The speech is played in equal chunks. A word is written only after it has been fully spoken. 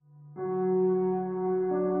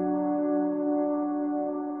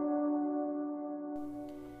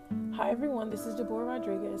Hi everyone, this is Deborah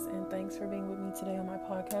Rodriguez, and thanks for being with me today on my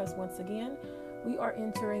podcast once again. We are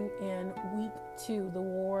entering in week 2, the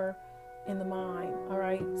war in the mind. All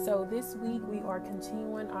right, so this week we are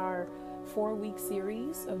continuing our 4-week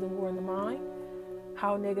series of the war in the mind,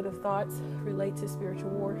 how negative thoughts relate to spiritual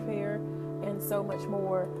warfare, and so much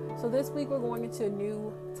more. So this week we're going into a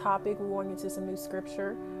new topic, we're going into some new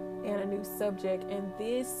scripture and a new subject, and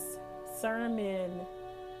this sermon,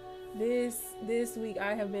 this week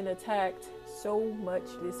I have been attacked so much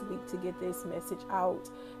this week to get this message out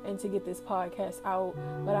and to get this podcast out,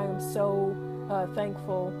 but I am so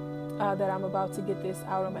thankful that I'm about to get this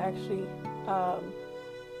out. I'm actually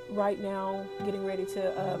right now getting ready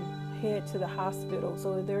to head to the hospital,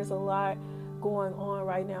 so there's a lot going on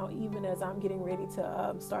right now even as I'm getting ready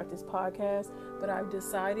to start this podcast, but I've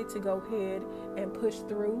decided to go ahead and push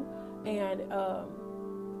through and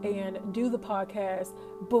do the podcast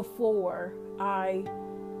before I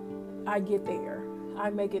get there. I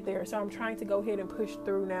make it there. So I'm trying to go ahead and push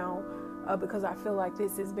through now because I feel like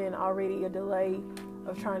this has been already a delay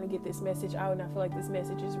of trying to get this message out, and I feel like this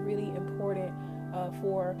message is really important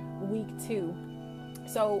for week 2.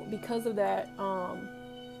 So because of that,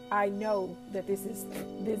 I know that this is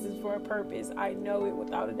for a purpose. I know it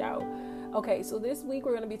without a doubt. Okay, so this week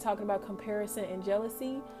we're going to be talking about comparison and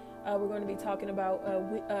jealousy. We're going to be talking about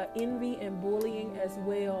envy and bullying as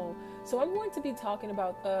well. So I'm going to be talking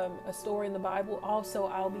about a story in the Bible. Also,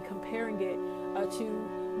 I'll be comparing it to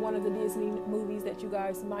one of the Disney movies that you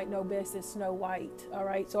guys might know best as Snow White. All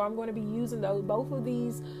right. So I'm going to be using both of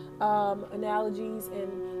these analogies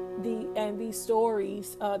and these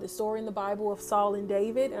stories. The story in the Bible of Saul and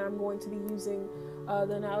David, and I'm going to be using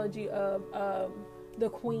the analogy of the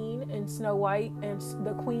Queen and Snow White, and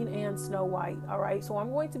the Queen and Snow White. All right, so I'm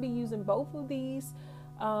going to be using both of these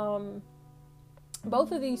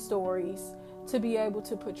stories to be able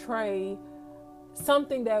to portray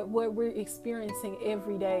something that what we're experiencing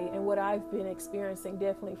every day, and what I've been experiencing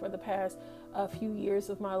definitely for the past few years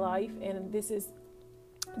of my life. And this has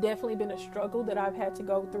definitely been a struggle that I've had to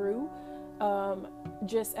go through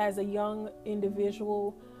just as a young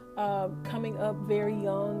individual, coming up very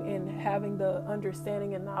young and having the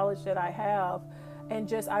understanding and knowledge that I have, and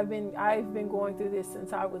just I've been going through this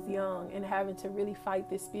since I was young, and having to really fight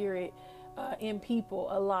the spirit in people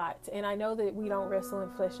a lot. And I know that we don't wrestle in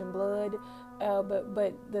flesh and blood,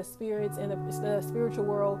 but the spirits and the spiritual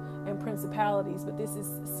world and principalities. But this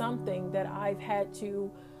is something that I've had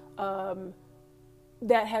to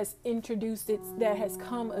that has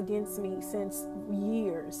come against me since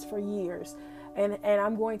for years. And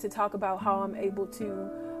I'm going to talk about how I'm able to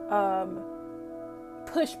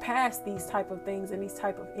push past these type of things and these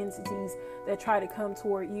type of entities that try to come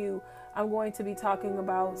toward you. I'm going to be talking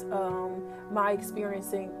about my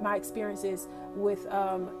experiences with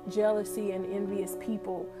jealousy and envious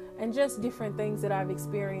people, and just different things that I've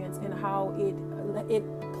experienced, and how it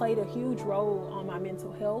played a huge role on my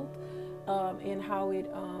mental health, and how it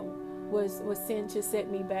was sent to set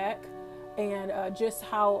me back. And just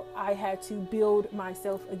how I had to build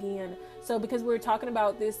myself again. So because we're talking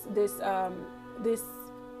about this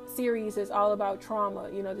series is all about trauma,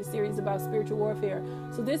 this series is about spiritual warfare.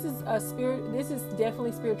 So this is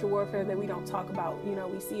definitely spiritual warfare that we don't talk about.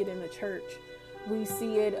 We see it in the church, we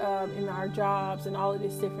see it in our jobs and all of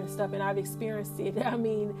this different stuff, and I've experienced it. I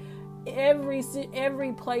mean, every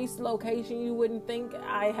place, location you wouldn't think,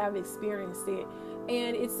 I have experienced it.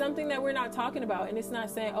 And it's something that we're not talking about. And it's not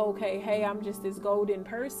saying, okay, hey, I'm just this golden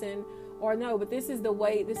person, or no, but this is a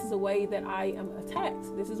way that I am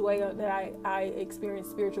attacked. This is a way that I experience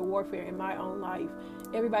spiritual warfare in my own life.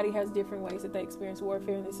 Everybody has different ways that they experience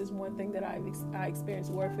warfare, and this is one thing that I experience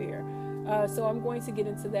warfare. So I'm going to get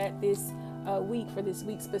into that this week, for this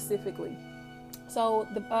week specifically. So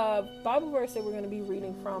the Bible verse that we're going to be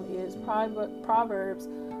reading from is Proverbs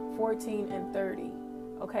 14 and 30.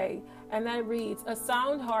 Okay, and that reads, a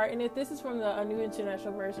sound heart, and if this is from the New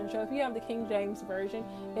International Version, so if you have the King James Version,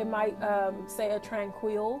 it might say a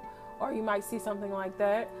tranquil, or you might see something like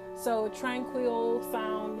that. So tranquil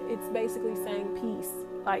sound, it's basically saying peace,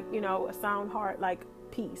 like, a sound heart, like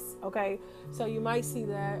peace. Okay, so you might see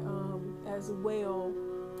that as well.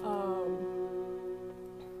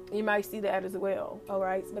 You might see that as well. All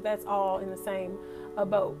right, but that's all in the same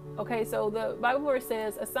boat. Okay, so the Bible verse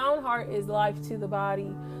says, a sound heart is life to the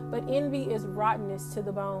body, but envy is rottenness to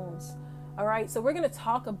the bones. All right, so we're going to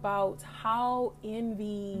talk about how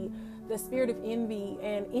envy, the spirit of envy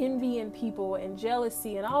and envy in people and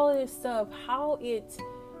jealousy and all of this stuff, how it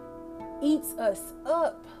eats us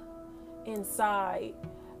up inside.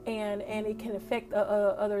 and it can affect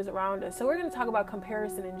others around us. So we're going to talk about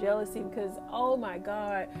comparison and jealousy, because oh my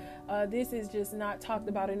God, this is just not talked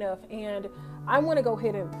about enough. And I want to go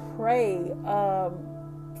ahead and pray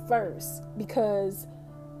first, because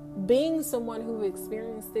being someone who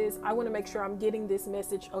experienced this, I want to make sure I'm getting this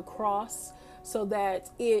message across so that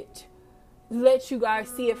it let you guys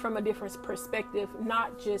see it from a different perspective,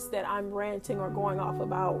 not just that I'm ranting or going off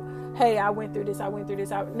about, hey, I went through this.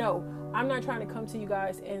 No, I'm not trying to come to you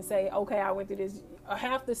guys and say, okay, I went through this.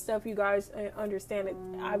 Half the stuff you guys understand that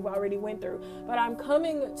I've already went through, but I'm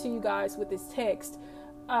coming to you guys with this text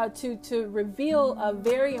to reveal a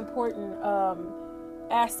very important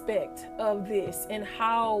aspect of this, and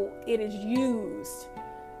how it is used,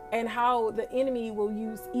 and how the enemy will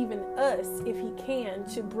use even us, if he can,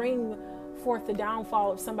 to bring forth the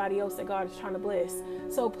downfall of somebody else that God is trying to bless.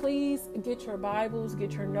 So please get your Bibles,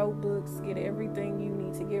 get your notebooks, get everything you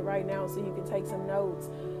need to get right now so you can take some notes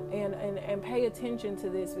and pay attention to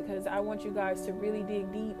this, because I want you guys to really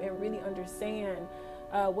dig deep and really understand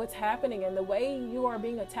what's happening and the way you are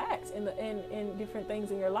being attacked in different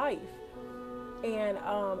things in your life. And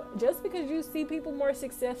just because you see people more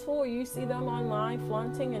successful, or you see them online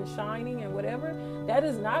flaunting and shining and whatever, that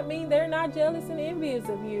does not mean they're not jealous and envious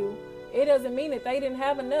of you. It doesn't mean that they didn't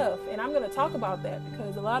have enough. And I'm going to talk about that,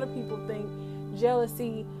 because a lot of people think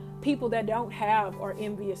jealousy, people that don't have are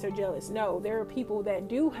envious or jealous. No, there are people that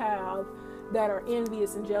do have that are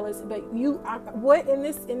envious and jealous. But in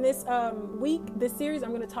this week, this series, I'm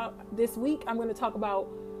going to talk about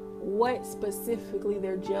what specifically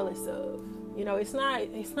they're jealous of. You know, it's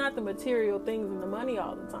not the material things and the money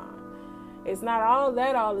all the time. It's not all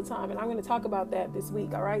that all the time. And I'm going to talk about that this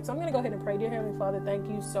week. All right. So I'm going to go ahead and pray. Dear Heavenly Father, thank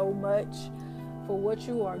you so much for what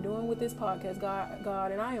you are doing with this podcast,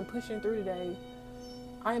 God. And I am pushing through today.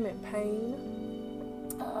 I am in pain,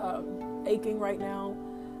 aching right now.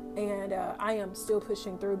 And I am still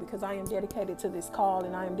pushing through, because I am dedicated to this call,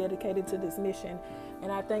 and I am dedicated to this mission.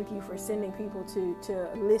 And I thank you for sending people to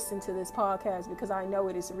listen to this podcast, because I know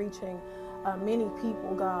it is reaching many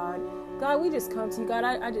people, God. God, we just come to you, God.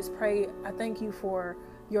 I just pray. I thank you for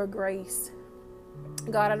your grace.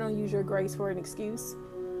 God, I don't use your grace for an excuse.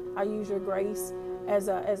 I use your grace as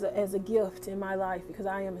a gift in my life, because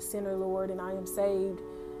I am a sinner, Lord, and I am saved.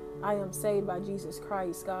 I am saved by Jesus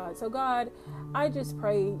Christ, God. So God, I just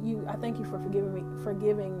pray I thank you for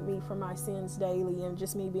forgiving me for my sins daily, and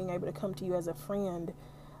just me being able to come to you as a friend,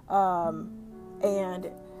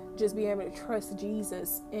 and just be able to trust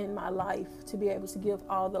Jesus in my life, to be able to give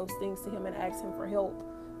all those things to him and ask him for help.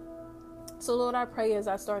 So Lord, I pray as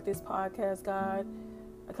I start this podcast, God,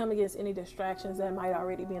 I come against any distractions that might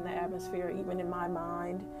already be in the atmosphere, even in my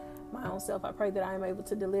mind, my own self. I pray that I am able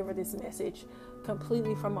to deliver this message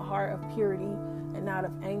completely from a heart of purity and not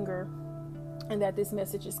of anger, and that this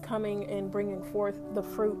message is coming and bringing forth the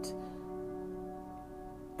fruit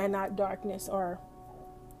and not darkness or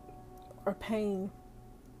pain,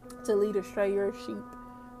 to lead astray your sheep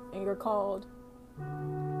and your called.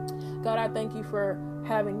 God, I thank you for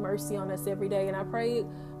having mercy on us every day. And I pray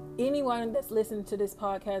anyone that's listening to this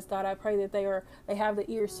podcast, God, I pray that they have the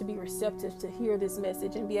ears to be receptive to hear this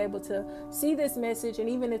message and be able to see this message. And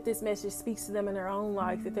even if this message speaks to them in their own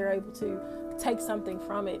life, that they're able to take something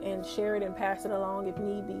from it and share it and pass it along if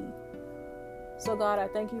need be. So God, I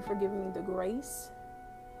thank you for giving me the grace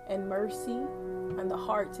and mercy and the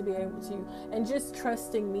heart to be able to, and just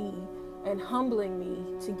trusting me and humbling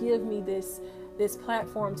me to give me this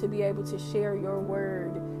platform to be able to share your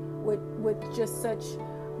word with just such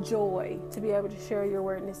joy, to be able to share your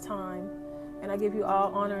word in this time. And I give you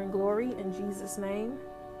all honor and glory in Jesus' name.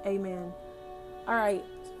 Amen. All right,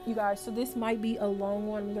 you guys, so this might be a long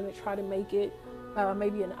one. I'm going to try to make it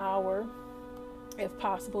maybe an hour if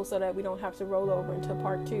possible, so that we don't have to roll over into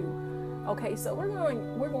part 2. Okay, so we're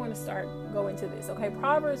going to start going to this. Okay,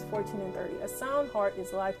 Proverbs 14:30. A sound heart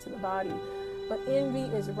is life to the body, but envy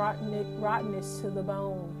is rottenness to the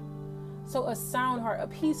bone. So a sound heart, a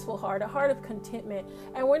peaceful heart, a heart of contentment.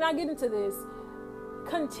 And we're not getting to this.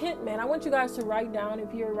 Contentment. I want you guys to write down,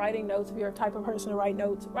 if you're writing notes, if you're a type of person to write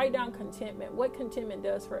notes, write down contentment. What contentment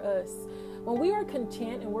does for us. When we are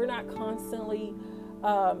content and we're not constantly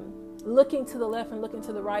looking to the left and looking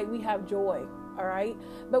to the right, we have joy. All right.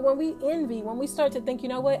 But when we envy, when we start to think, you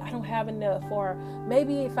know what, I don't have enough, or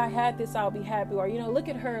maybe if I had this, I'll be happy, or, look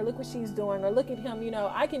at her, look what she's doing, or look at him,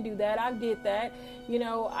 I can do that. I did that.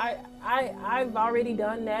 I've already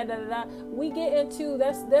done that. Da, da, da. We get into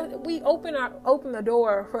we open the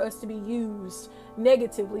door for us to be used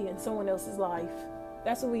negatively in someone else's life.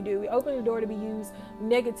 That's what we do. We open the door to be used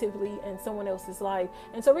negatively in someone else's life.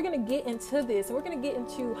 And so we're going to get into this, and we're going to get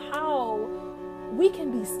into how we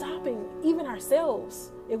can be stopping even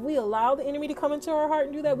ourselves. If we allow the enemy to come into our heart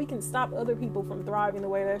and do that, we can stop other people from thriving the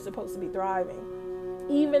way they're supposed to be thriving,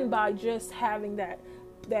 even by just having that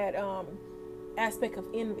aspect of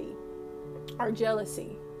envy or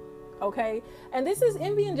jealousy. Okay. And this is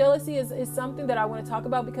envy and jealousy is something that I want to talk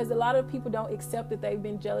about, because a lot of people don't accept that they've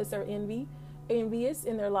been jealous or envious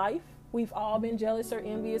in their life. We've all been jealous or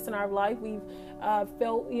envious in our life. We've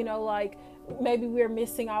felt, like maybe we're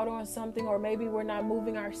missing out on something, or maybe we're not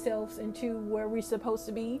moving ourselves into where we're supposed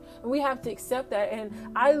to be. And we have to accept that. And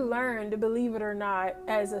I learned, believe it or not,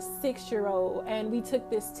 as a 6-year-old, and we took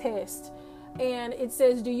this test, and it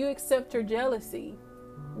says, do you accept your jealousy?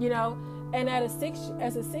 And as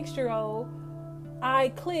a 6-year-old, I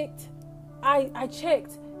clicked, I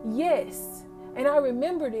checked yes. And I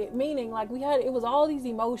remembered it, meaning like it was all these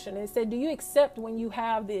emotions. It said, do you accept when you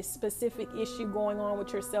have this specific issue going on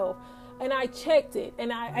with yourself? And I checked it,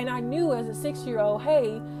 and I knew as a 6-year-old,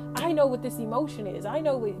 hey, I know what this emotion is. I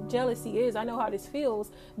know what jealousy is. I know how this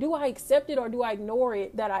feels. Do I accept it, or do I ignore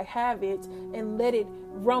it that I have it and let it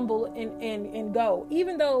rumble and go?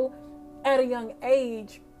 Even though at a young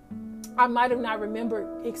age, I might have not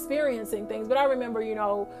remembered experiencing things, but I remember,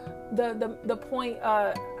 the point.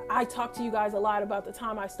 I talked to you guys a lot about the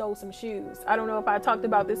time I stole some shoes. I don't know if I talked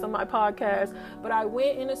about this on my podcast, but I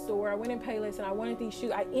went in a store, I went in Payless, and I wanted these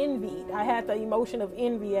shoes. I envied. I had the emotion of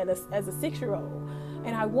envy as a 6-year-old,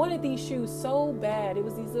 and I wanted these shoes so bad. It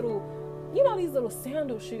was these little, these little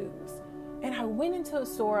sandal shoes. And I went into a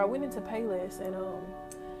store, I went into Payless, and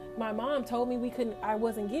my mom told me I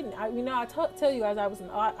wasn't getting. I tell you guys I was an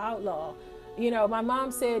outlaw. My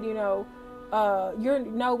mom said, we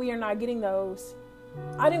are not getting those.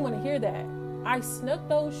 I didn't want to hear that. I snuck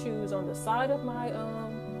those shoes on the side of my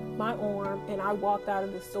arm, and I walked out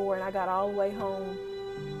of the store, and I got all the way home.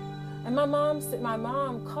 And my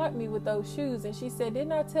mom caught me with those shoes, and she said,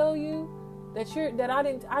 "Didn't I tell you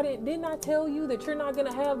didn't I tell you that you're not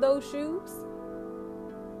gonna have those shoes?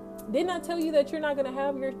 Didn't I tell you that you're not gonna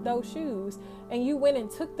have those shoes? And you went and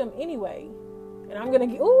took them anyway." And I'm gonna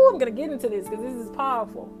get into this because this is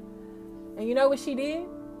powerful. And you know what she did?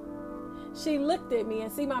 She looked at me, and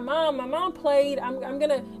see, my mom played. I'm going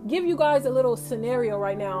to give you guys a little scenario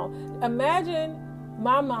right now. Imagine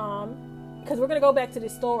my mom, because we're going to go back to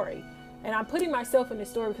this story, and I'm putting myself in this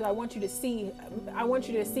story because I want you to see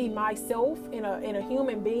myself in a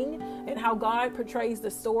human being, and how God portrays the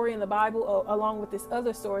story in the Bible along with this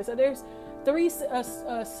other story. So there's 3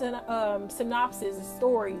 synopses,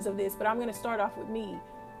 stories of this, but I'm going to start off with me.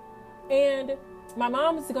 And my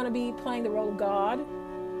mom is going to be playing the role of God.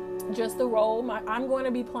 Just the role. I'm going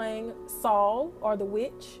to be playing Saul, or the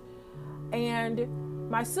witch, and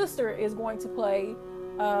my sister is going to play.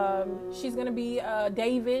 She's going to be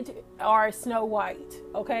David or Snow White.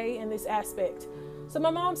 Okay, in this aspect. So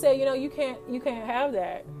my mom said, you can't have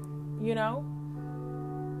that.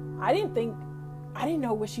 I didn't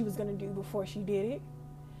know what she was going to do before she did it.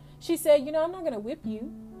 She said, I'm not going to whip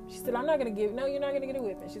you. She said, you're not going to get a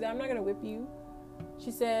whipping. She said, I'm not going to whip you.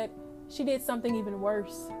 She said, she did something even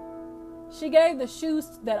worse. She gave the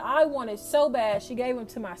shoes that I wanted so bad, she gave them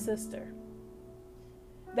to my sister.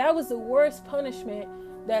 That was the worst punishment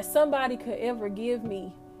that somebody could ever give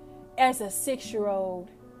me as a 6-year-old.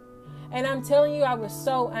 And I'm telling you, I was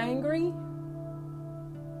so angry.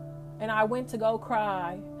 And I went to go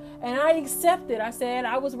cry. And I accepted. I said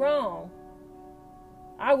I was wrong.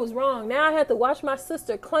 I was wrong. Now I had to watch my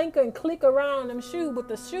sister clank and click around them shoes with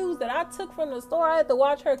the shoes that I took from the store. I had to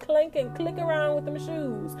watch her clank and click around with them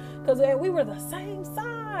shoes because we were the same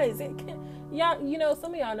size.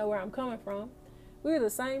 Some of y'all know where I'm coming from. We were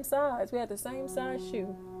the same size. We had the same size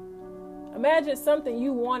shoe. Imagine something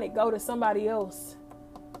you wanted go to somebody else,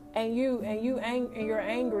 and you're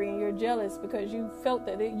angry and you're jealous because you felt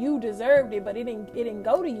that you deserved it, but it didn't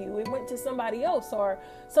go to you. It went to somebody else, or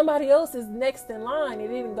somebody else is next in line. It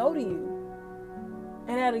didn't go to you.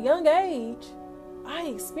 And at a young age, I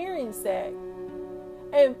experienced that.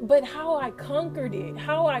 But how I conquered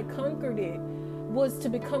it was to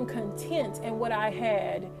become content in what I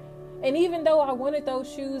had. And even though I wanted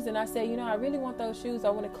those shoes, and I said, I really want those shoes. I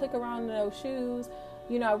want to click around in those shoes.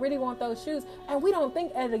 I really want those shoes. And we don't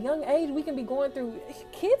think at a young age we can be going through.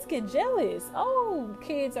 Kids get jealous. Oh,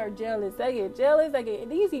 kids are jealous. They get jealous. They get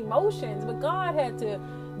these emotions. But God had to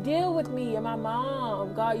deal with me and my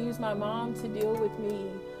mom. God used my mom to deal with me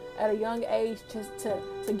at a young age just to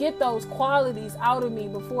get those qualities out of me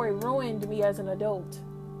before it ruined me as an adult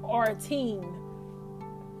or a teen.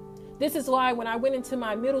 This is why when I went into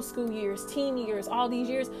my middle school years, teen years, all these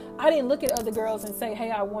years, I didn't look at other girls and say, hey,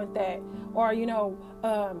 I want that. Or,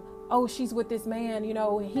 oh, she's with this man, you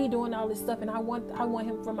know, and he doing all this stuff, and I want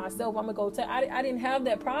him for myself. I'm gonna go take. I didn't have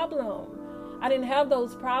that problem. I didn't have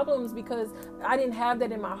those problems because I didn't have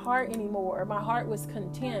that in my heart anymore. My heart was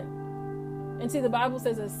content. And see, the Bible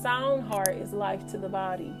says a sound heart is life to the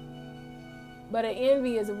body, but an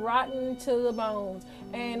envy is rotten to the bones.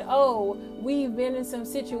 And we've been in some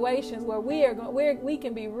situations where we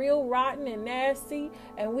can be real rotten and nasty,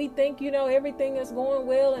 and we think, you know, everything is going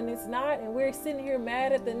well, and it's not, and we're sitting here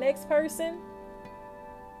mad at the next person.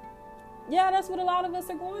 Yeah, that's what a lot of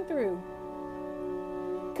us are going through.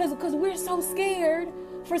 Because we're so scared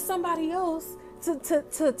for somebody else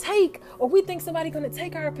to take, or we think somebody's going to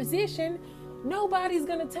take our position. Nobody's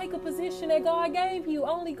going to take a position that God gave you.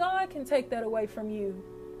 Only God can take that away from you.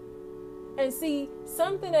 And see,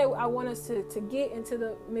 something that I want us to get into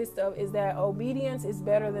the midst of is that obedience is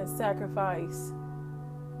better than sacrifice.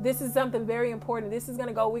 This is something very important. We're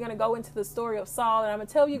going to go into the story of Saul, and I'm going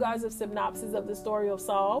to tell you guys a synopsis of the story of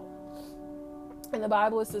Saul. In the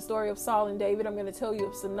Bible, it's the story of Saul and David. I'm going to tell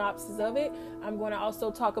you a synopsis of it. I'm going to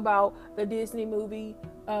also talk about the Disney movie,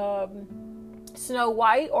 Snow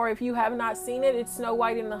White, or if you have not seen it, it's Snow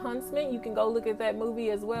White and the Huntsman. You can go look at that movie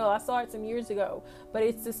as well. I saw it some years ago, but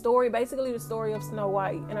it's basically the story of Snow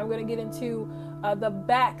White. And I'm going to get into the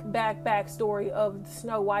back story of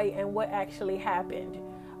Snow White and what actually happened,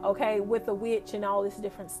 okay, with the witch and all this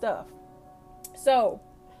different stuff. So,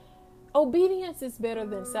 obedience is better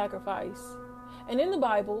than sacrifice. And in the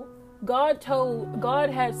Bible, God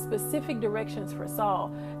had specific directions for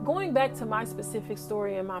Saul. Going back to my specific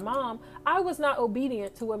story and my mom, I was not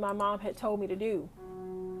obedient to what my mom had told me to do.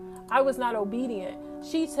 I was not obedient.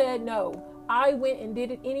 She said no. I went and did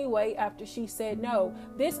it anyway after she said no.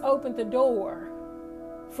 This opened the door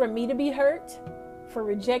for me to be hurt, for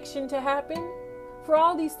rejection to happen, for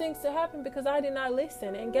all these things to happen because I did not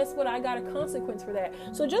listen. And guess what? I got a consequence for that.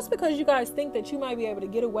 So just because you guys think that you might be able to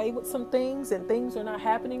get away with some things and things are not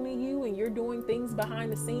happening to you, and you're doing things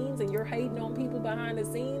behind the scenes, and you're hating on people behind the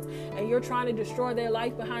scenes, and you're trying to destroy their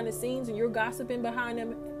life behind the scenes, and you're gossiping behind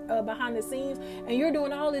the scenes, and you're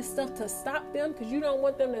doing all this stuff to stop them because you don't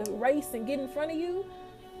want them to race and get in front of you,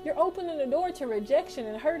 you're opening the door to rejection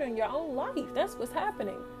and hurt in your own life. That's what's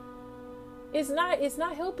happening. It's not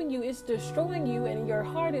helping you. It's destroying you, and your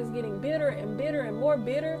heart is getting bitter and bitter and more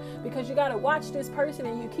bitter because you got to watch this person,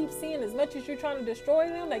 and you keep seeing as much as you're trying to destroy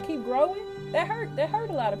them, they keep growing. That hurt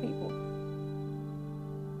a lot of people.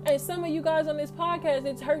 And some of you guys on this podcast,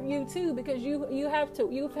 it's hurt you too, because you've had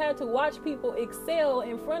to watch people excel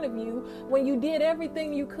in front of you when you did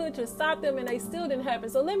everything you could to stop them, and they still didn't happen.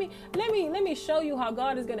 So let me show you how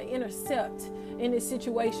God is going to intercept in this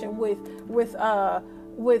situation with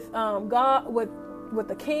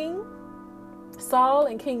the king Saul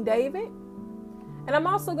and King David. And I'm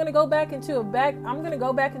also going to go back into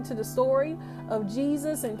the story of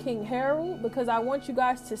Jesus and King Herod, because I want you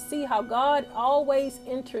guys to see how God always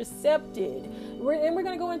intercepted. We're going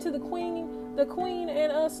to go into the queen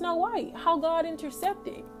and Snow White, how God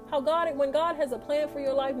intercepted. When God has a plan for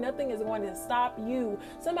your life, nothing is going to stop you.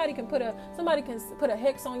 Somebody can put a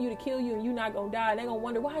hex on you to kill you, and you're not going to die. And they're going to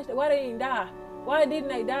wonder why they didn't die. Why didn't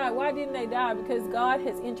they die? Because God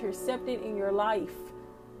has intercepted in your life.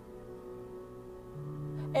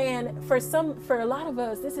 And for a lot of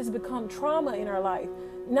us, this has become trauma in our life.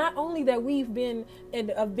 Not only that we've been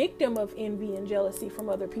a victim of envy and jealousy from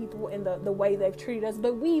other people and the way they've treated us,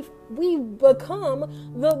 but we've become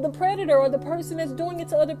the predator, or the person that's doing it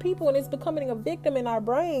to other people, and it's becoming a victim in our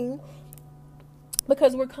brain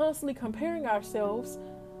because we're constantly comparing ourselves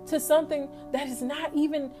to something that is not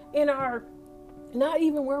even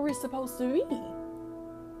where we're supposed to be.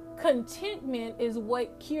 Contentment is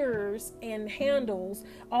what cures and handles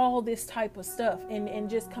all this type of stuff and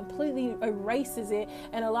just completely erases it.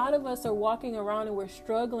 And a lot of us are walking around and we're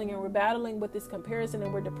struggling and we're battling with this comparison,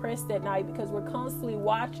 and we're depressed at night because we're constantly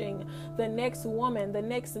watching the next woman, the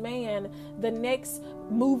next man, the next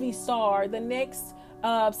movie star, the next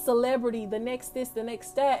celebrity, the next this, the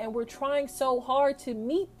next that, and we're trying so hard to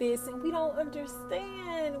meet this, and we don't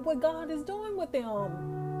understand what God is doing with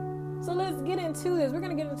them. So let's get into this. We're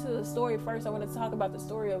going to get into the story first. I want to talk about the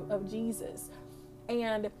story of Jesus.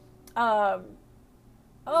 And,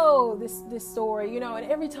 this story, and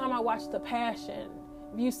every time I watch The Passion,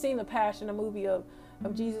 if you've seen The Passion, a movie of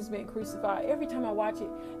Jesus being crucified, every time I watch it,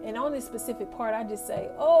 and on this specific part, I just say,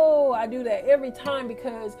 I do that every time,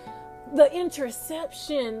 because the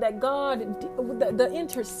interception that God, the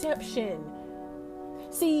interception.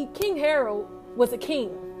 See, King Herod was a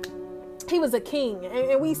king. He was a king,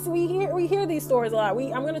 and we hear these stories a lot.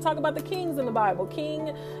 I'm going to talk about the kings in the Bible.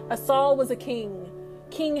 King Saul was a king.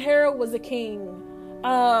 King Herod was a king.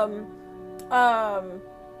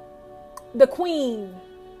 the queen.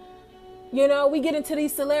 You know, we get into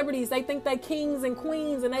these celebrities. They think they kings and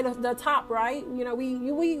queens and they the top, right? You know,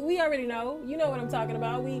 we already know. You know what I'm talking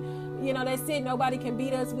about. They said nobody can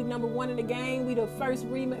beat us. We number one in the game. We the first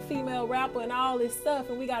female rapper and all this stuff.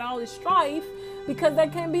 And we got all this strife because there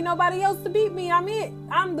can't be nobody else to beat me. I'm it.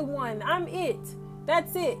 I'm the one. I'm it.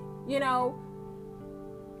 That's it. You know,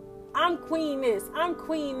 I'm queen this. I'm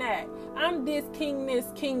queen that. I'm this, king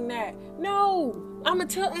that. No. I'm gonna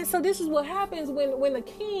tell, and so this is what happens when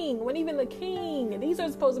even the king, and these are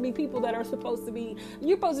supposed to be people that are supposed to be,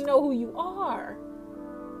 you're supposed to know who you are.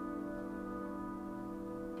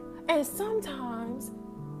 And sometimes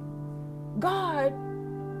God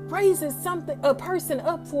raises a person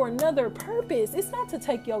up for another purpose. It's not to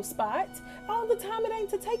take your spot. All the time it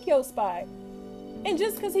ain't to take your spot. And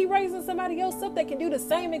just because he raising somebody else up that can do the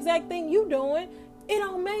same exact thing you doing, it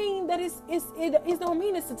don't mean that it don't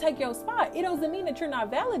mean it's to take your spot. It doesn't mean that you're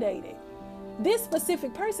not validated. This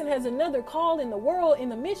specific person has another call in the world, in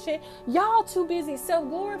the mission. Y'all too busy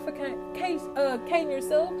self-glorificating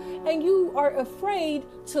yourself, and you are afraid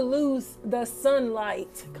to lose the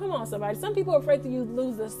sunlight. Come on, somebody. Some people are afraid to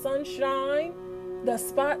lose the sunshine, the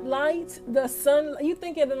spotlight, the sun. You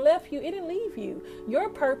think it done left you. It didn't leave you. Your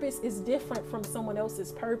purpose is different from someone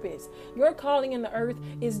else's purpose. Your calling in the earth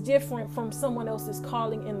is different from someone else's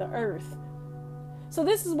calling in the earth. So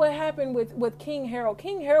this is what happened with King Harold.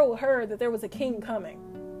 King Harold heard that there was a king coming.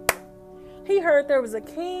 He heard there was a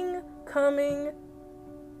king coming,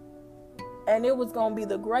 and it was going to be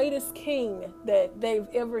the greatest king that they've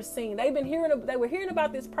ever seen. They were hearing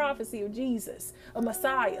about this prophecy of Jesus, a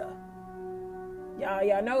Messiah.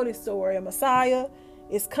 Y'all know this story. A Messiah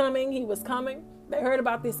is coming. He was coming. They heard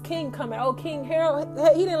about this king coming. Oh, King Harold,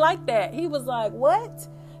 he didn't like that. He was like, what?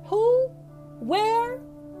 Who? Where?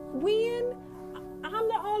 When? I'm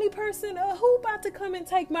the only person who about to come and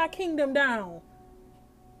take my kingdom down.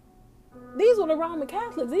 These were the Roman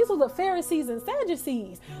Catholics. These were the Pharisees and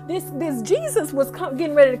Sadducees. This Jesus was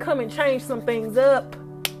getting ready to come and change some things up.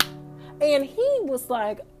 And he was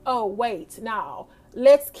like, oh, wait, now.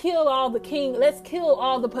 Let's kill all the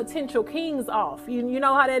potential kings off. You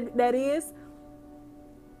know how that is?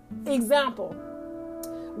 Example.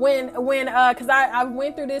 Because I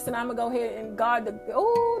went through this, and I'm gonna go ahead and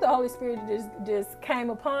the Holy Spirit just came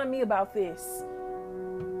upon me about this.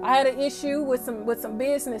 I had an issue with some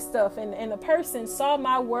business stuff, and the person saw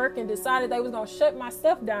my work and decided they was gonna shut my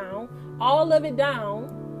stuff down, all of it down,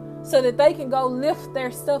 so that they can go lift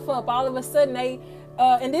their stuff up. All of a sudden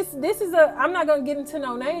and this is I'm not gonna get into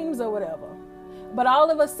no names or whatever, but all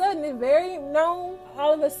of a sudden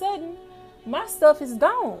all of a sudden my stuff is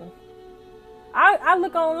gone. I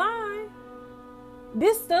look online,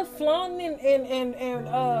 this stuff flaunting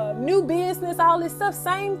and new business, all this stuff,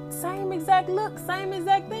 same exact look, same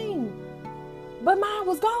exact thing, but mine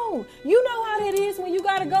was gone. You know how that is when you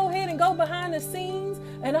got to go ahead and go behind the scenes,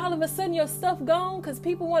 and all of a sudden your stuff gone because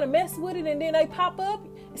people want to mess with it, and then they pop up.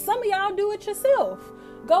 Some of y'all do it yourself.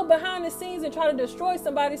 Go behind the scenes and try to destroy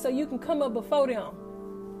somebody so you can come up before them.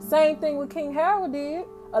 Same thing with King Harold did.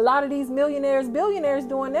 A lot of these millionaires, billionaires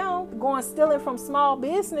doing now, stealing from small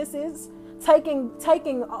businesses, taking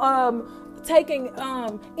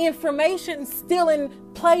information, stealing,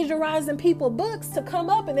 plagiarizing people's books to come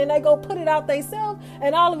up, and then they go put it out themselves,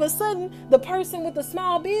 and all of a sudden the person with the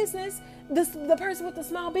small business,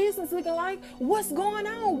 looking like, what's going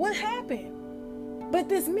on? What happened? But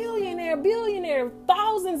this millionaire, billionaire,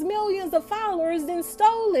 thousands, millions of followers then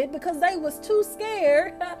stole it because they was too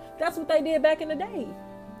scared. That's what they did back in the day.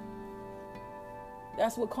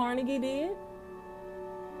 That's what Carnegie did.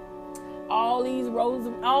 All these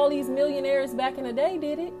millionaires back in the day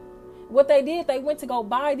did it. What they did, they went to go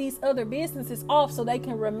buy these other businesses off so they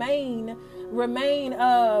can remain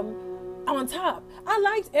on top. I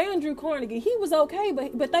liked Andrew Carnegie. He was okay,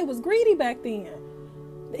 but they was greedy back then.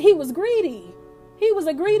 He was greedy. He was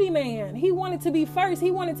a greedy man. He wanted to be first.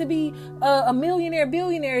 He wanted to be a millionaire,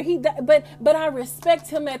 billionaire. But I respect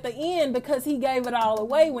him at the end because he gave it all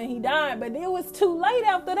away when he died. But it was too late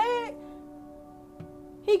after that.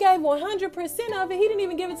 He gave 100% of it. He didn't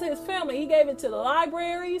even give it to his family. He gave it to the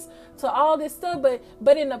libraries, to all this stuff.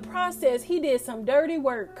 But in the process, he did some dirty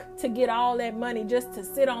work to get all that money just to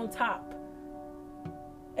sit on top.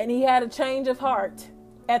 And he had a change of heart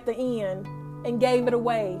at the end and gave it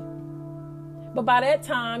away. But by that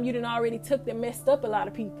time, you done already took and messed up a lot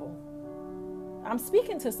of people. I'm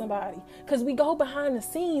speaking to somebody, because we go behind the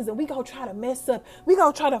scenes and we go try to mess up. We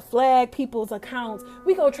go try to flag people's accounts.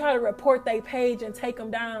 We go try to report their page and take them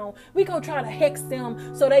down. We go try to hex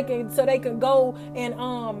them so they can go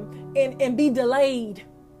and be delayed.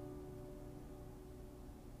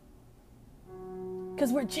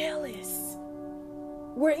 Because we're jealous.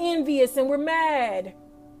 We're envious and we're mad.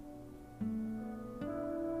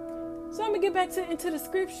 So I'm going to get back into the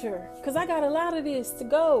scripture, because I got a lot of this to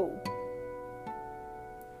go.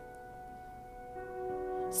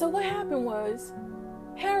 So what happened was,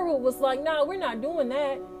 Herod was like, no, we're not doing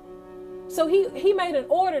that. So he made an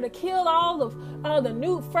order to kill all the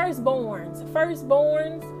new firstborns.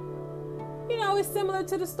 You know, it's similar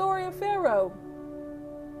to the story of Pharaoh.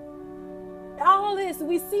 All this,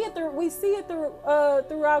 we see it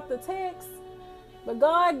throughout the text. But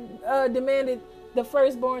God demanded the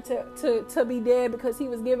firstborn to be dead because he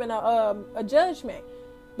was given a judgment.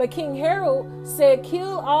 But King Herod said,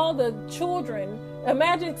 kill all the children.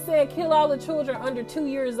 Imagine saying, kill all the children under 2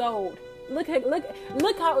 years old. Look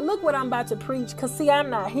what I'm about to preach. Cause see,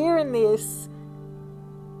 I'm not hearing this.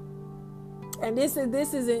 And this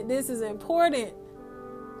is important.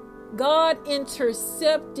 God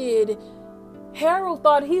intercepted. Herod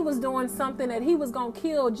thought he was doing something, that he was going to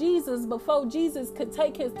kill Jesus before Jesus could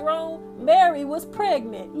take his throne. Mary was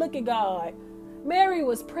pregnant. Look at God. Mary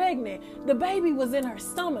was pregnant. The baby was in her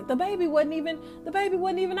stomach. The baby wasn't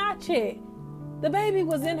even out yet. The baby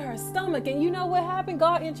was in her stomach. And you know what happened?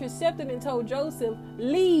 God intercepted and told Joseph,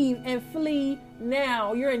 leave and flee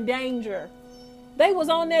now. You're in danger. They was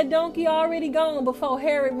on that donkey already gone before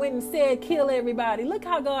Herod went and said, kill everybody. Look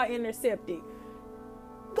how God intercepted.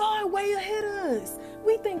 God way ahead of us.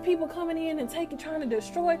 We think people coming in and trying to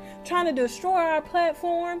destroy our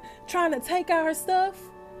platform, trying to take our stuff.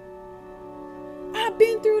 I've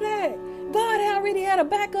been through that. God already had a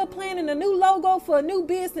backup plan and a new logo for a new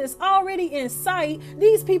business already in sight.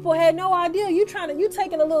 These people had no idea. You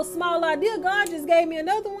taking a little small idea. God just gave me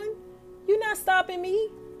another one. You're not stopping me.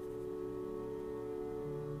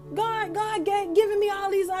 God giving me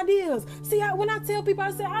all these ideas. See, when I tell people,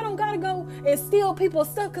 I say, I don't got to go and steal people's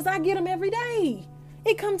stuff, because I get them every day.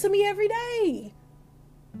 It comes to me every day.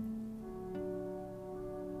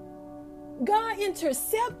 God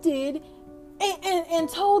intercepted and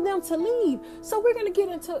told them to leave. So we're gonna get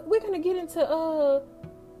into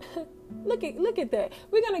look at that.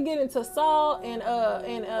 We're gonna get into Saul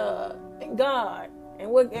and God. And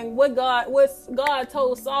what God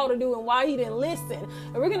told Saul to do and why he didn't listen.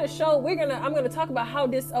 And I'm gonna talk about how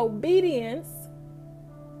disobedience.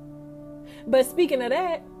 But speaking of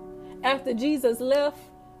that, after Jesus left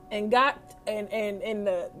and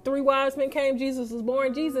the 3 wise men came, Jesus was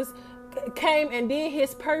born. Jesus came and did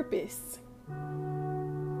his purpose.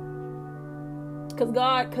 Because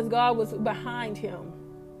God was behind him.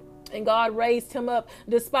 And God raised him up.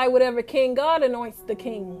 Despite whatever king, God anoints the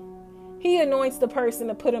king. He anoints the person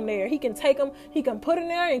to put him there. He can take him, he can put him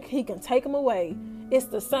there, and he can take him away. It's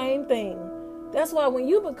the same thing. That's why when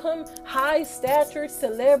you become high stature,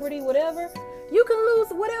 celebrity, whatever, you can lose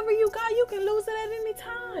whatever you got. You can lose it at any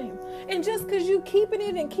time. And just because you keeping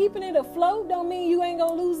it afloat don't mean you ain't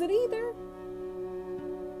going to lose it either.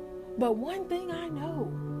 But one thing I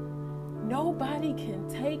know, nobody can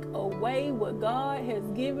take away what God has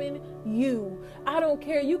given you. I don't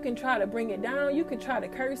care. You can try to bring it down. You can try to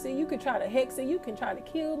curse it. You can try to hex it. You can try to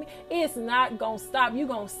kill me. It's not going to stop. You're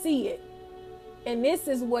going to see it. And this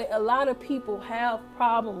is what a lot of people have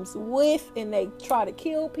problems with. And they try to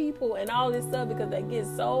kill people and all this stuff because they get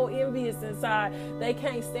so envious inside. They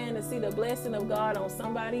can't stand to see the blessing of God on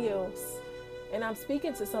somebody else. And I'm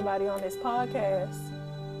speaking to somebody on this podcast.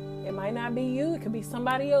 It might not be you. It could be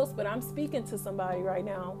somebody else, but I'm speaking to somebody right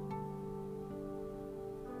now.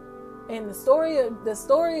 And the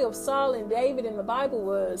story of Saul and David in the Bible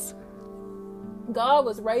was God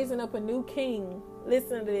was raising up a new king.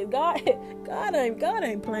 Listen to this. God ain't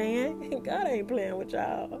playing. God ain't playing with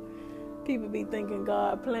y'all. People be thinking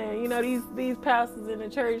God playing. You know, these pastors in the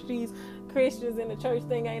church, these Christians in the church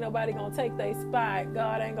think ain't nobody gonna take their spot.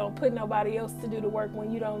 God ain't gonna put nobody else to do the work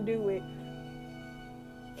when you don't do it.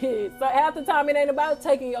 So half the time it ain't about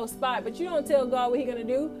taking your spot, but you don't tell God what he gonna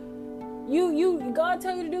do. God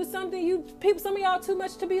tell you to do something. Some of y'all too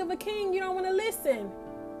much to be of a king. You don't want to listen.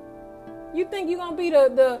 You think you're gonna be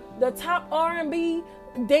the top R&B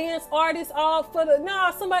dance artist all for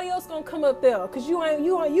somebody else gonna come up there because you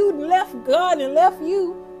left God and left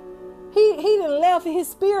you. He didn't left. His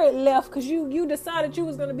spirit left because you decided you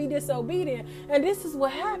was gonna be disobedient. And this is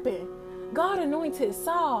what happened. God anointed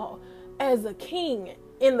Saul as a king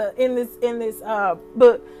in this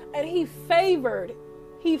book, and he favored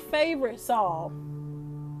he favored Saul.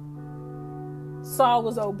 Saul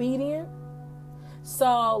was obedient.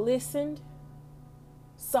 Saul listened.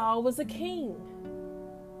 Saul was a king.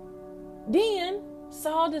 Then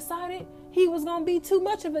Saul decided he was going to be too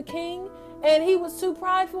much of a king, and he was too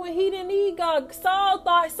prideful, and he didn't need God.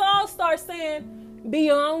 Saul started saying, be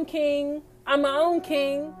your own king. I'm my own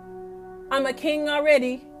king. I'm a king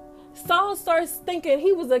already. Saul starts thinking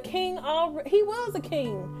he was a king already. He was a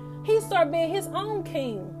king. He started being his own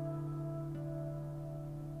king.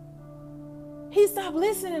 He stopped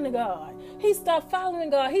listening to God. He stopped following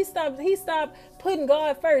God. He stopped putting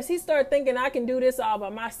God first. He started thinking, I can do this all by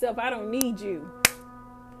myself. I don't need you.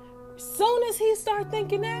 Soon as he started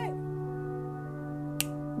thinking that,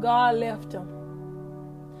 God left him.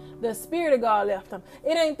 The Spirit of God left him.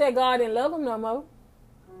 It ain't that God didn't love him no more.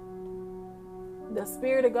 The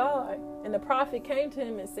Spirit of God. And the prophet came to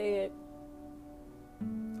him and said,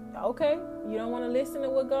 okay, you don't want to listen to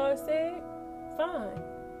what God said? Fine.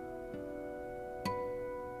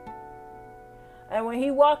 And when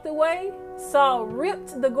he walked away, Saul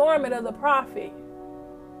ripped the garment of the prophet.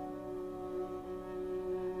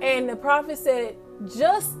 And the prophet said,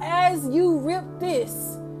 just as you ripped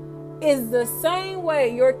this, is the same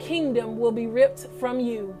way your kingdom will be ripped from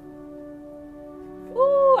you.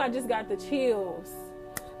 Ooh, I just got the chills.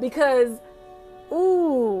 Because,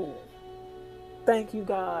 ooh, thank you,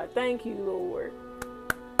 God. Thank you, Lord.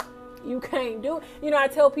 You can't do it. You know, I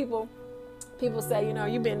tell people say, you know,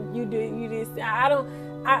 you do this.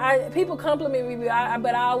 People compliment me,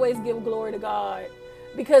 but I always give glory to God.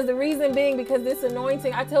 Because the reason being, because this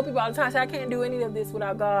anointing, I tell people all the time, I can't do any of this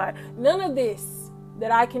without God. None of this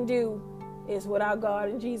that I can do is without God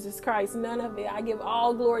and Jesus Christ. None of it. I give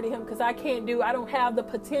all glory to him because I don't have the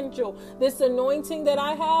potential. This anointing that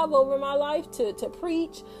I have over my life to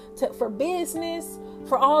preach, for business,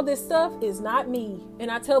 for all this stuff is not me.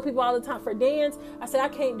 And I tell people all the time, for dance, I say I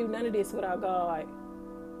can't do none of this without God.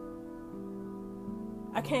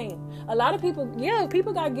 I can't. A lot of people,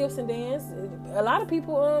 people got gifts in dance. A lot of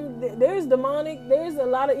people, there's demonic, there's a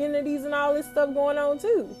lot of entities and all this stuff going on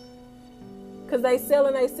too. Because they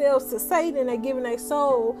selling themselves to Satan, they giving their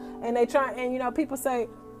soul, and they try, and you know, people say,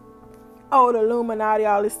 oh, the Illuminati,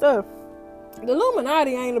 all this stuff. The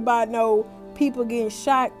Illuminati ain't about no people getting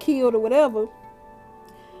shot, killed, or whatever.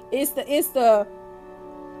 It's the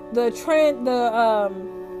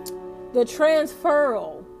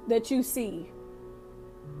transferal that you see.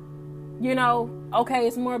 You know, okay,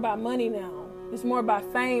 it's more about money now. It's more about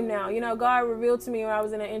fame now. You know, God revealed to me when I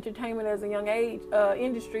was in the entertainment as a young age,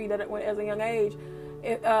 industry that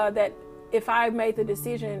if I made the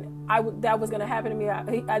decision, that was going to happen to me,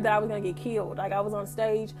 that I was going to get killed. Like I was on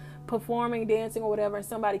stage performing, dancing or whatever, and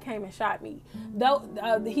somebody came and shot me. Though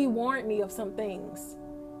he warned me of some things,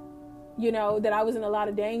 you know, that I was in a lot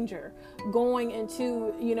of danger going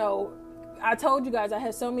into, you know, I told you guys I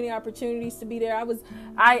had so many opportunities to be there.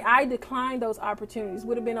 I declined those opportunities.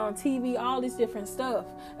 Would have been on TV, all this different stuff.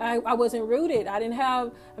 I wasn't rooted.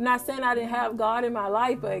 I'm not saying I didn't have God in my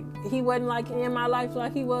life, but he wasn't like in my life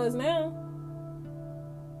like he was now.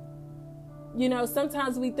 You know,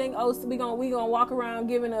 sometimes we think, oh, so we gonna walk around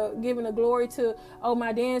giving a glory to, oh,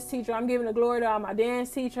 my dance teacher. I'm giving a glory to my dance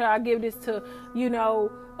teacher. I give this to, you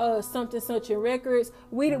know, something such in records.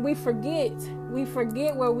 We forget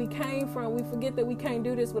where we came from. We forget that we can't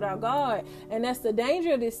do this without God, and that's the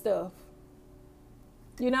danger of this stuff.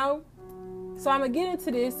 You know, so I'm gonna get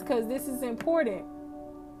into this because this is important.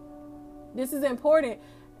 This is important.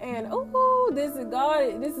 And this is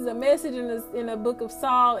God. This is a message in the book of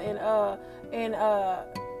Saul and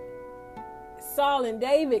Saul and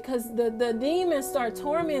David, because the demons start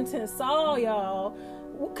tormenting Saul, y'all,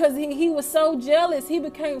 because he was so jealous. He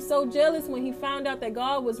became so jealous when he found out that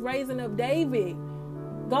God was raising up David.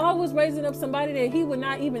 God was raising up somebody that he would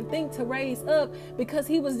not even think to raise up because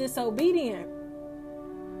he was disobedient.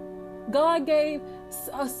 God gave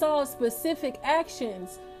Saul specific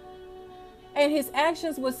actions. And his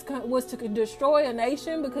actions was to destroy a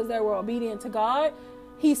nation because they were obedient to God.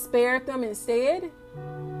 He spared them instead.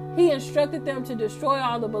 He instructed them to destroy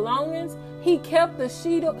all the belongings. He kept the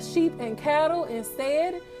sheep and cattle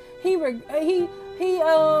instead.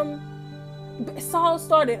 Saul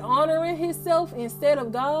started honoring himself instead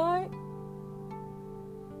of God.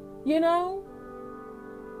 You know?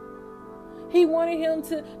 He wanted him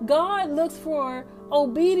to. God looks for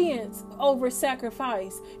obedience over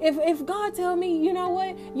sacrifice. If God tell me, you know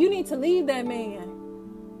what, you need to leave that man.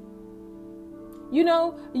 You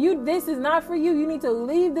know, this is not for you. You need to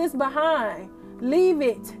leave this behind. Leave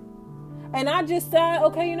it. And I just said,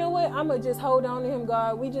 okay, you know what? I'm gonna just hold on to him,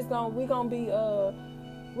 God. We gonna be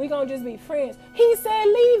We're going to just be friends. He said,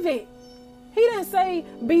 leave it. He didn't say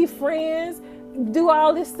be friends, do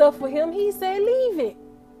all this stuff for him. He said, leave it.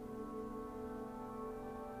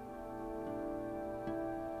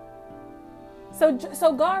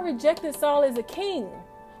 So God rejected Saul as a king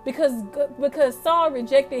because Saul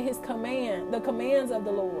rejected his command, the commands of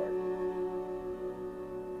the Lord.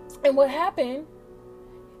 And what happened?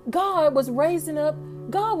 God was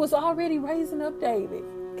already raising up David.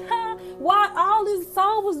 Why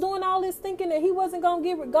Saul was doing all this thinking that he wasn't going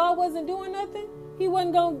to God wasn't doing nothing?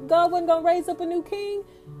 God wasn't going to raise up a new king?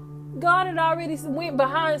 God had already went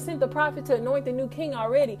behind and sent the prophet to anoint the new king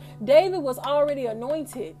already. David was already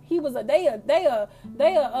anointed.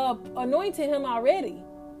 They anointed him already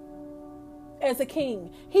as a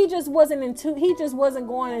king. He just wasn't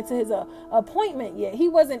going into his appointment yet. He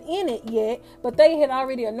wasn't in it yet, but they had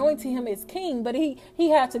already anointed him as king, but he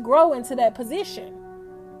had to grow into that position.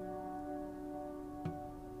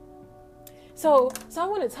 So I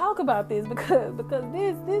want to talk about this because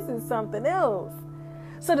this is something else.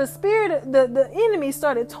 So the enemy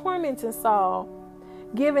started tormenting Saul,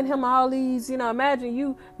 giving him all these,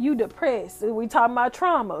 imagine you depressed. We talking about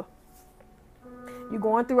trauma. You're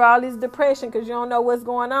going through all this depression because you don't know what's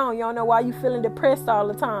going on. You don't know why you feeling depressed all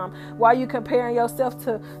the time. Why you comparing yourself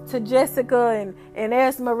to Jessica and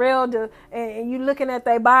Esmeralda, and you looking at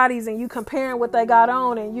their bodies and you comparing what they got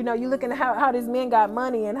on, and you looking at how this man got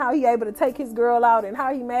money and how he able to take his girl out and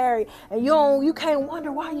how he married, and you can't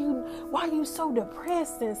wonder why you so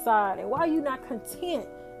depressed inside and why you not content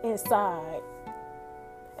inside.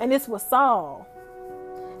 And this was Saul,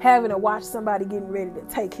 having to watch somebody getting ready to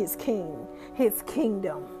take his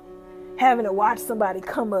kingdom, having to watch somebody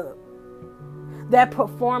come up, that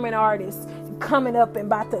performing artist coming up and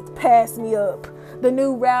about to pass me up, the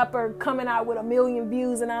new rapper coming out with 1 million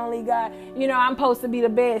views and I only got, I'm supposed to be the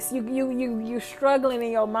best. You're struggling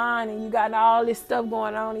in your mind and you got all this stuff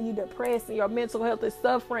going on and you depressed and your mental health is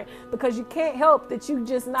suffering because you can't help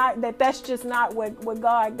that that's just not where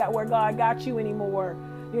God got you anymore.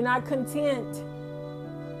 You're not content.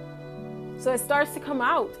 So it starts to come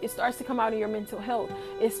out. It starts to come out in your mental health.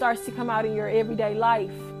 It starts to come out in your everyday life.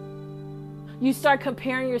 You start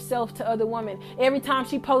comparing yourself to other women. Every time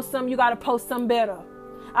she posts something, you got to post something better.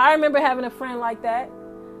 I remember having a friend like that.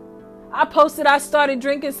 I started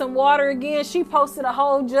drinking some water again. She posted a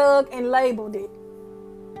whole jug and labeled it.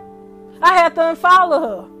 I had to unfollow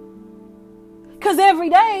her. Because every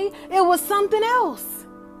day, it was something else.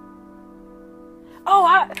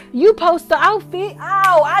 Oh, you post the outfit.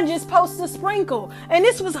 Oh, I just posted a sprinkle. And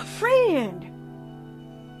this was a friend.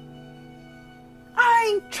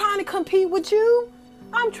 I ain't trying to compete with you.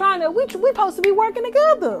 We supposed to be working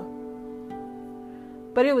together.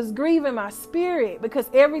 But it was grieving my spirit because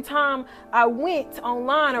every time I went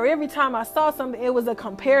online or every time I saw something, it was a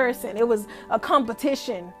comparison. It was a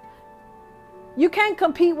competition. You can't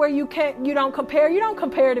compete where you don't compare. You don't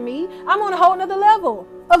compare to me. I'm on a whole nother level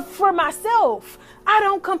for myself. I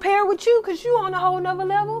don't compare with you because you on a whole nother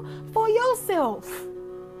level for yourself.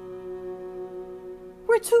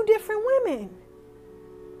 We're two different women.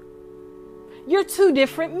 You're two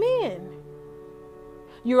different men.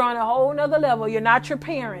 You're on a whole nother level. You're not your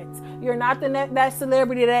parents. You're not that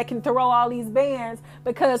celebrity that can throw all these bands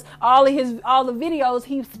because all the videos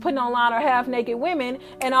he's putting online are half naked women,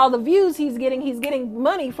 and all the views he's getting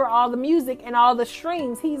money for all the music and all the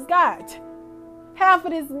streams he's got. Half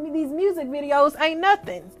of these music videos ain't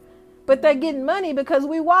nothing, but they're getting money because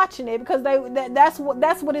we watching it because that's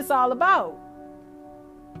what it's all about.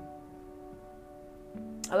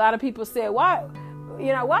 A lot of people said, why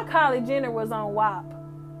Kylie Jenner was on WAP?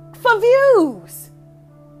 For views.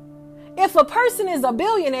 If a person is a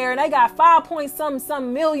billionaire and they got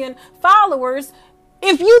 5.some million followers,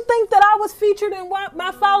 if you think that I was featured in WAP,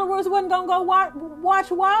 my followers wasn't gonna go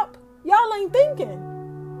watch WAP, y'all ain't thinking.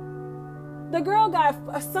 The girl got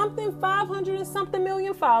 500 and something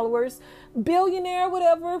million followers, billionaire,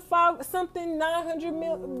 whatever, 900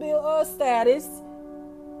 mil status,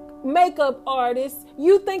 makeup artist.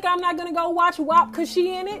 You think I'm not gonna go watch WAP because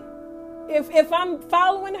she in it? If I'm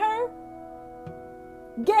following her,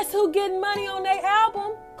 guess who getting money on their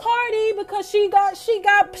album? Cardi, because she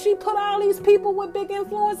put all these people with big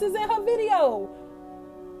influences in her video.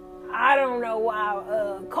 I don't know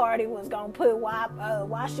why Cardi was gonna put WAP.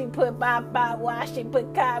 Why she put Bop, why she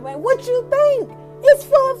put Kylie. What you think? It's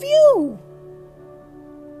for view.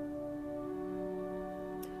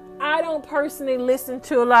 I don't personally listen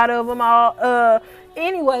to a lot of them all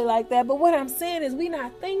anyway like that. But what I'm saying is we're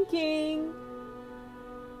not thinking.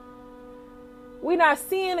 We're not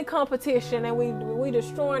seeing the competition and we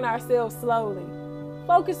destroying ourselves slowly.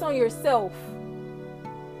 Focus on yourself.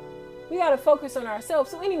 We got to focus on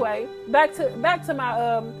ourselves. So anyway, back to my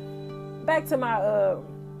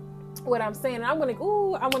what I'm saying. I want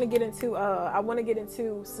to get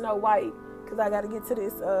into Snow White, because I got to get to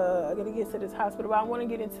this hospital. But I want to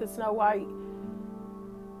get into Snow White.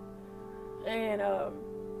 And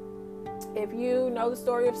if you know the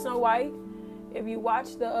story of Snow White, if you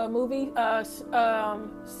watch the movie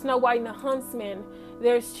Snow White and the Huntsman,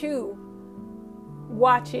 there's two.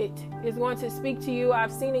 Watch it. It's going to speak to you.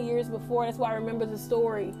 I've seen it years before. That's why I remember the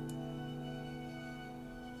story.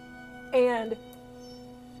 And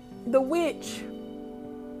the witch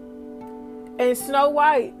and Snow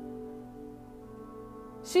White,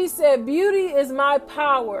 she said, "Beauty is my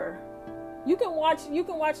power." You can watch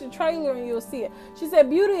the trailer and you'll see it. She said,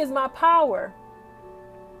 "Beauty is my power."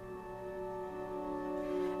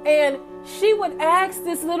 And she would ask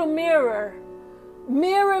this little mirror,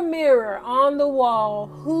 "Mirror, mirror on the wall,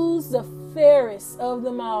 who's the fairest of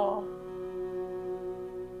them all?"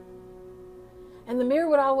 And the mirror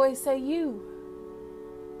would always say, "You."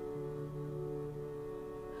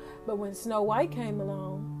 But when Snow White came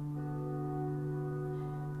along,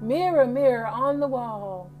 "Mirror, mirror on the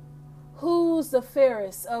wall, who's the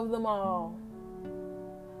fairest of them all?"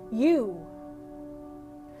 You.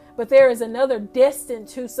 But there is another destined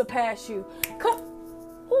to surpass you. Come.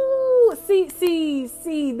 Ooh,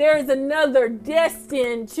 see, there is another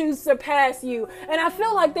destined to surpass you. And I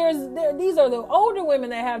feel like these are the older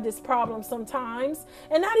women that have this problem sometimes.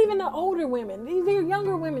 And not even the older women. They're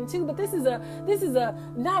younger women too. But this is a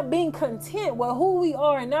not being content with who we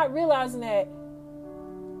are and not realizing that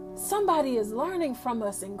somebody is learning from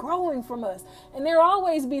us and growing from us. And there'll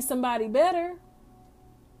always be somebody better.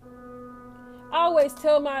 I always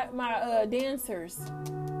tell my dancers,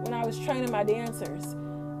 when I was training my dancers,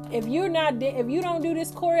 if you don't do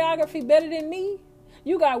this choreography better than me,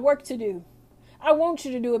 you got work to do. I want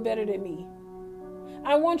you to do it better than me.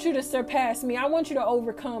 I want you to surpass me. I want you to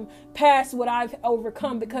overcome past what I've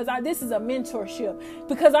overcome, because this is a mentorship.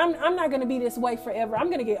 Because I'm not going to be this way forever. I'm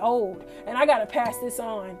going to get old and I got to pass this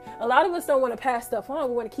on. A lot of us don't want to pass stuff on.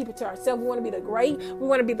 We want to keep it to ourselves. We want to be the great. We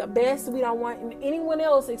want to be the best. We don't want anyone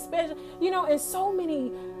else, especially, and so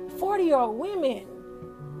many 40-year-old women.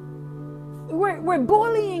 We're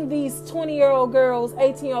bullying these 20-year-old girls,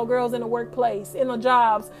 18-year-old girls in the workplace, in the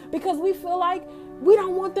jobs, because we feel like we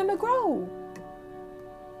don't want them to grow.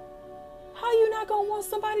 How you not going to want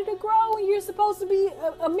somebody to grow when you're supposed to be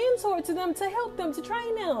a mentor to them, to help them, to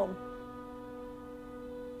train them?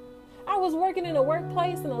 I was working in a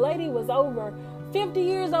workplace and the lady was over 50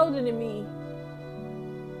 years older than me.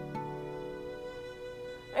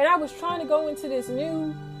 And I was trying to go into this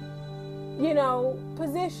new,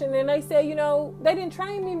 position. And they said, they didn't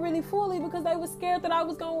train me really fully because they were scared that I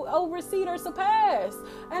was going to oversee or surpass.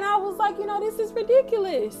 And I was like, this is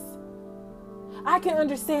ridiculous. I can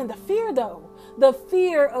understand the fear, though. The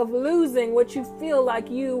fear of losing what you feel like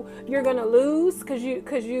you're going to lose because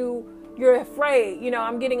you're afraid.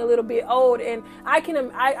 I'm getting a little bit old, and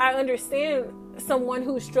I understand someone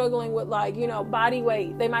who's struggling with body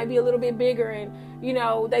weight. They might be a little bit bigger, and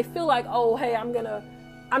they feel like, oh, hey, I'm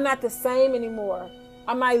not the same anymore.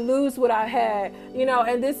 I might lose what I had,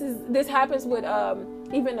 and this happens with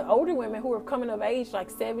even the older women who are coming of age, like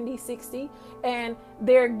 70, 60, and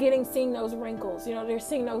they're seeing those wrinkles, they're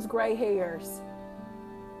seeing those gray hairs.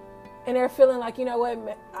 And they're feeling like,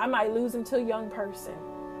 what, I might lose them to a young person,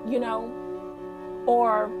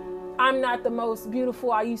 or I'm not the most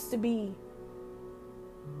beautiful I used to be.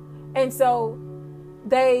 And so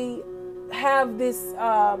they have this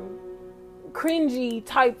cringy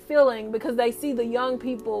type feeling because they see the young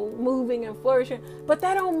people moving and flourishing. But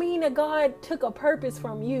that don't mean that God took a purpose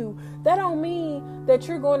from you. That don't mean that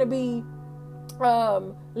you're going to be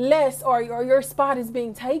less or your spot is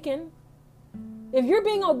being taken. If you're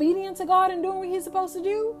being obedient to God and doing what He's supposed to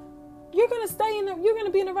do, you're going to you're going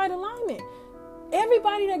to be in the right alignment.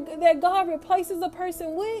 Everybody that God replaces a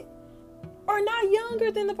person with are not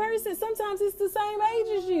younger than the person. Sometimes it's the same age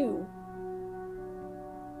as you.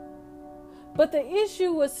 But the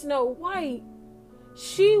issue with Snow White,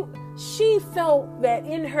 she felt that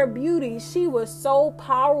in her beauty, she was so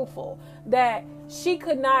powerful that she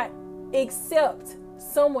could not accept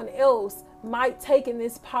someone else might taking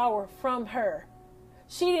this power from her.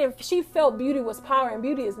 She felt beauty was power, and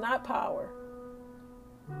beauty is not power.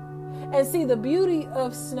 And see, the beauty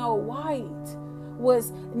of Snow White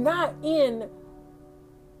was not in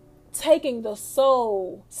taking the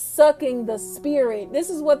soul, sucking the spirit. This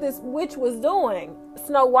is what this witch was doing.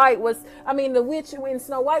 The witch in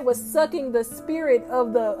Snow White was sucking the spirit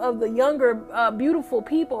of the younger beautiful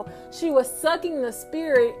people. She was sucking the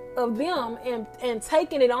spirit of them and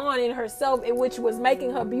taking it on in herself, which was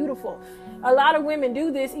making her beautiful. A lot of women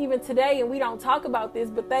do this even today, and we don't talk about this,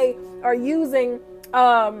 but they are using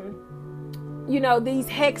these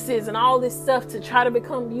hexes and all this stuff to try to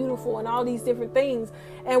become beautiful and all these different things.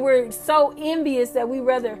 And we're so envious that we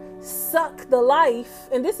rather suck the life.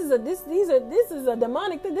 And this is a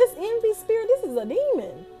demonic thing. This envy spirit, this is a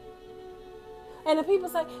demon. And the people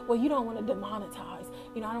say, well, you don't want to demonetize.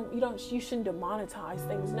 You shouldn't demonetize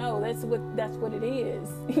things. No, that's what it is.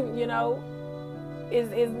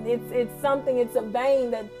 It's something, it's a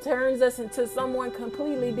vein that turns us into someone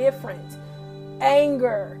completely different.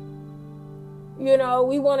 Anger.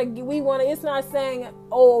 We want to, it's not saying,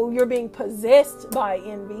 oh, you're being possessed by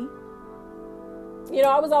envy.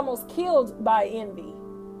 I was almost killed by envy.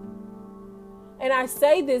 And I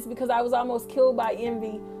say this because I was almost killed by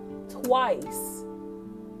envy twice,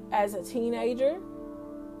 as a teenager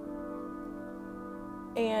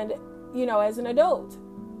and, as an adult.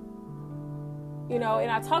 And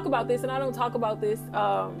I talk about this, and I don't talk about this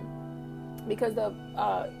because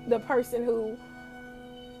the person who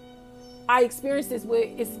I experienced this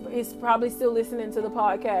with is probably still listening to the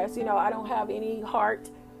podcast. I don't have any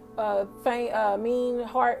mean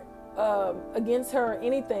heart against her or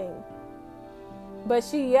anything. But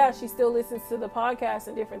she still listens to the podcast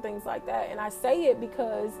and different things like that. And I say it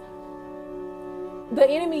because the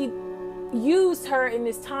enemy used her in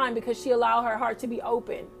this time because she allowed her heart to be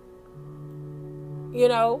open. And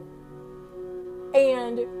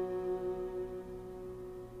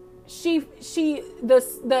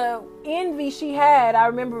the envy she had, I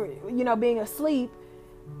remember, being asleep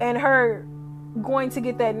and her going to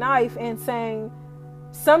get that knife and saying,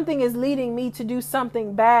 something is leading me to do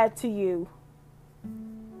something bad to you.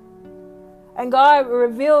 And God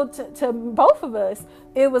revealed to both of us,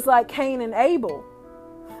 it was like Cain and Abel.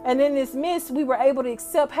 And in this midst, we were able to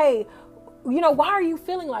accept, hey, why are you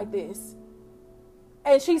feeling like this?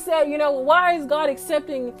 And she said, why is God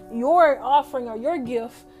accepting your offering or your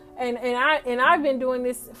gift? And I've been doing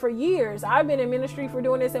this for years. I've been in ministry for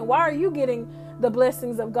doing this. And why are you getting the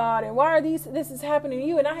blessings of God? And why are this is happening to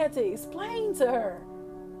you? And I had to explain to her.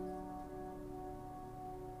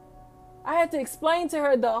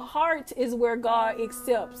 The heart is where God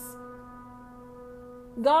accepts.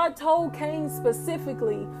 God told Cain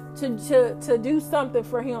specifically to do something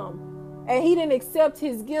for him. And he didn't accept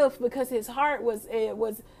his gift because his heart was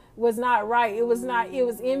not right. It was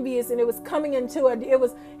envious, and it was coming into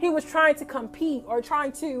he was trying to compete or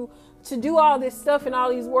trying to do all this stuff and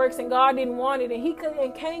all these works, and God didn't want it.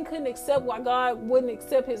 And Cain couldn't accept why God wouldn't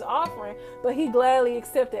accept his offering, but he gladly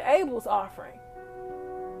accepted Abel's offering.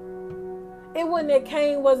 It wasn't that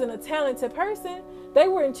Cain wasn't a talented person. They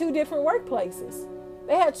were in two different workplaces.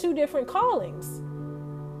 They had two different callings.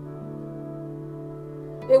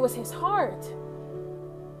 It was his heart.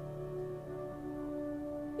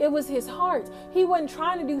 It was his heart. He wasn't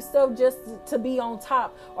trying to do stuff just to be on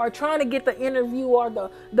top, or trying to get the interview or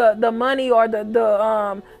the money, or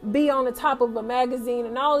the be on the top of a magazine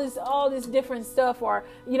and all this different stuff, or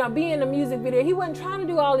be in a music video. He wasn't trying to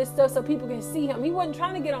do all this stuff so people can see him. He wasn't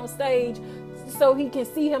trying to get on stage so he can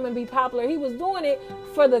see him and be popular. He was doing it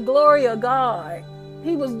for the glory of God.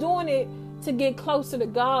 He was doing it to get closer to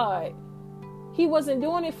God. He wasn't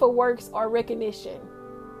doing it for works or recognition.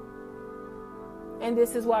 And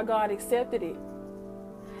this is why God accepted it.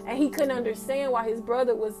 And he couldn't understand why his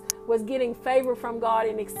brother was getting favor from God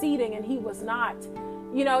and exceeding, and he was not.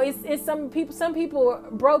 It's some people are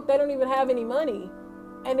broke, they don't even have any money.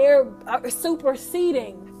 And they're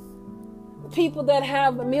superseding people that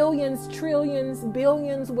have millions, trillions,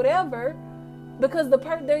 billions, whatever, because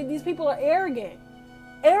these people are arrogant.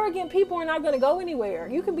 Arrogant people are not going to go anywhere.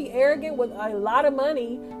 You can be arrogant with a lot of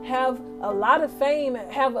money, have a lot of fame,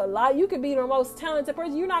 you could be the most talented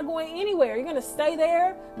person. You're not going anywhere. You're going to stay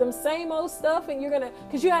there, them same old stuff, and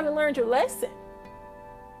because you haven't learned your lesson.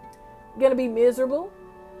 You're going to be miserable.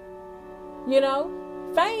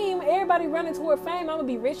 Fame, everybody running toward fame. I'm going to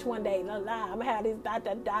be rich one day. La, la, I'm going to have this, da,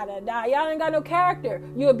 da, da, da, da. Y'all ain't got no character.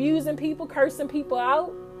 You abusing people, cursing people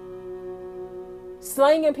out.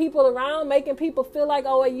 Slanging people around, making people feel like,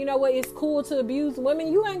 oh, you know what, it's cool to abuse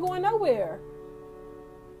women. You ain't going nowhere.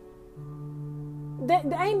 There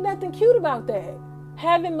ain't nothing cute about that.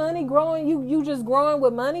 Having money, growing, you just growing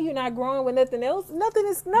with money. You're not growing with nothing else. Nothing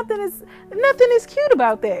is cute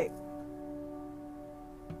about that.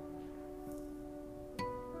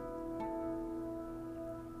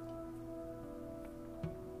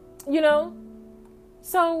 you know?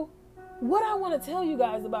 So what I want to tell you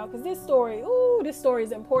guys about, because this story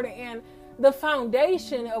is important, and the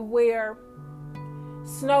foundation of where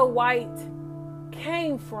Snow White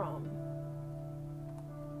came from,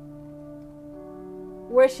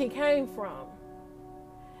 where she came from,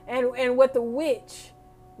 and what the witch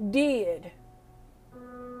did.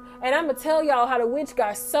 And I'm gonna tell y'all how the witch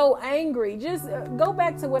got so angry. Just go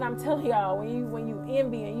back to what I'm telling y'all when you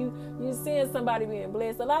envy and you seeing somebody being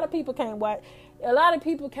blessed. A lot of people can't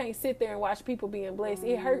sit there and watch people being blessed.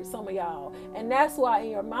 It hurts some of y'all, and that's why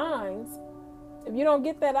in your minds, if you don't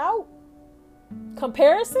get that out,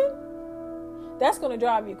 comparison, that's gonna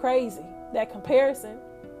drive you crazy. That comparison,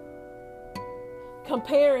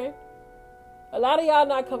 comparing. A lot of y'all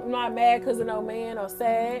not mad because of no man or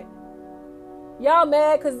sad. Y'all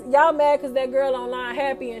mad because that girl online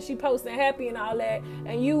happy and she posting happy and all that,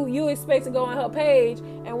 and you expect to go on her page,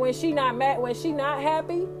 and when she not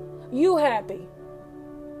happy, you happy.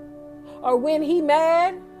 Or when he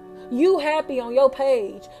mad, you happy on your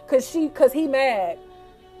page cause he mad.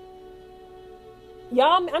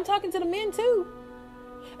 Y'all, I'm talking to the men too.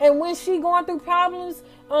 And when she going through problems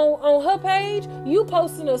on her page, you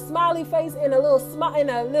posting a smiley face and a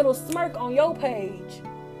little smirk on your page.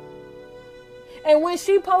 And when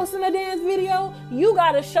she posting a dance video, you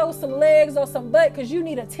gotta show some legs or some butt because you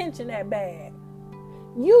need attention that bad.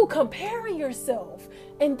 You comparing yourself.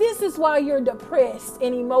 And this is why you're depressed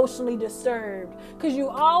and emotionally disturbed. Because you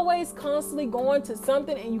always constantly going to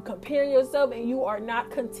something and you comparing yourself and you are not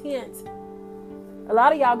content. A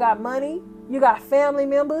lot of y'all got money. You got family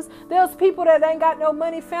members. There's people that ain't got no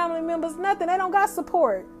money, family members, nothing. They don't got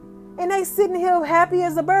support. And they sitting here happy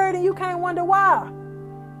as a bird and you can't wonder why.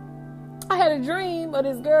 I had a dream of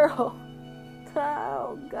this girl.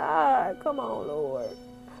 Oh, God. Come on, Lord.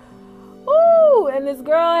 Ooh, and this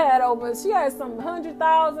girl she had some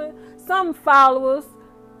 100,000, some followers,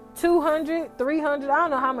 200, 300. I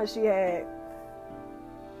don't know how much she had.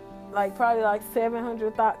 Probably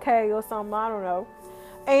 700K or something. I don't know.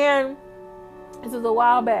 And this was a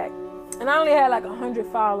while back. And I only had 100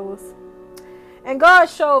 followers. And God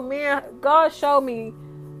showed me her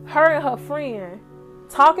and her friend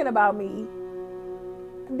talking about me.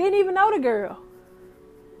 Didn't even know the girl.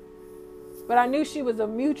 But I knew she was a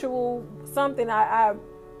mutual something.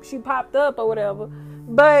 She popped up or whatever.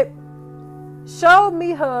 But showed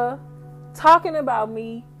me her talking about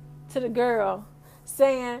me to the girl,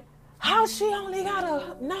 saying, how she only got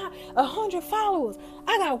 100 followers?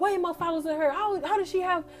 I got way more followers than her. How does she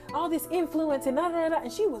have all this influence and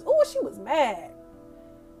And she was mad.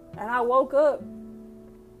 And I woke up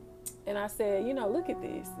and I said, look at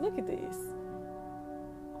this. Look at this.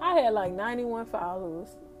 I had 91 followers.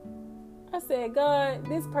 I said, God,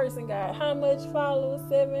 this person got how much followers?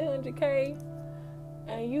 700K.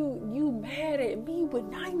 And you mad at me with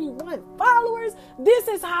 91 followers? This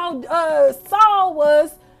is how Saul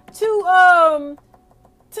was to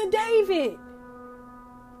David.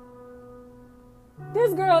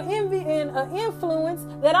 This girl envy and influence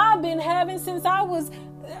that I've been having since I was,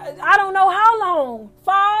 I don't know how long,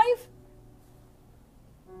 5?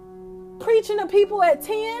 Preaching to people at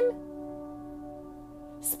 10?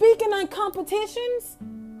 Speaking in competitions?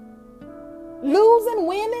 Losing,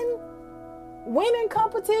 winning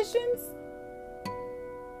competitions?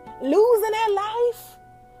 Losing at life?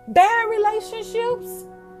 Bad relationships?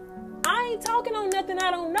 I ain't talking on nothing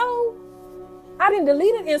I don't know. I done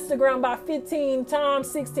deleted Instagram about 15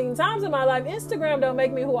 times, 16 times in my life. Instagram don't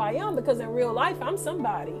make me who I am, because in real life, I'm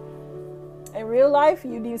somebody. In real life,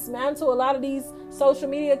 you dismantle a lot of these social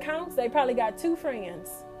media accounts, they probably got 2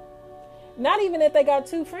 friends. Not even that they got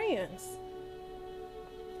 2 friends.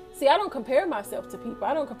 See, I don't compare myself to people.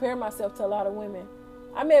 I don't compare myself to a lot of women.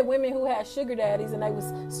 I met women who had sugar daddies and they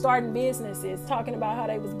was starting businesses, talking about how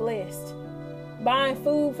they was blessed. Buying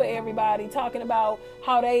food for everybody, talking about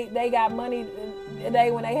how they got money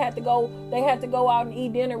when they had to go out and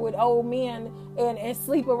eat dinner with old men and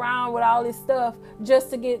sleep around with all this stuff just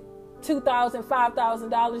to get $2,000,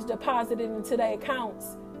 $5,000 deposited into their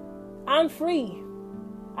accounts. I'm free.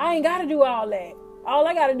 I ain't got to do all that. All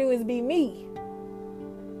I got to do is be me.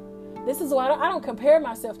 This is why I don't compare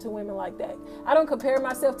myself to women like that. I don't compare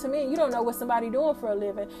myself to men. You don't know what somebody doing for a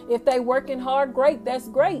living. If they working hard, great. That's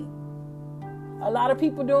great. A lot of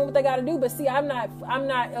people doing what they got to do, but see, I'm not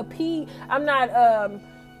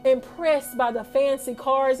impressed by the fancy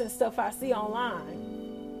cars and stuff I see online.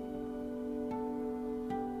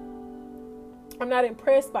 I'm not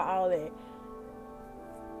impressed by all that.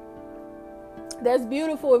 That's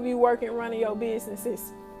beautiful if you working running your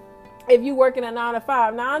businesses. If you working a 9 to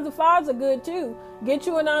 5, 9 to 5s are good too. Get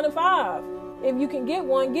you a 9 to 5. If you can get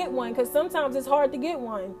one, because sometimes it's hard to get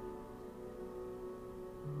one.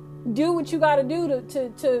 Do what you got to do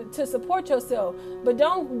to support yourself. But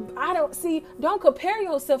don't compare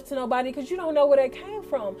yourself to nobody, because you don't know where that came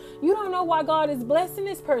from. You don't know why God is blessing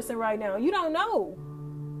this person right now. You don't know.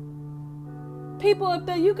 People up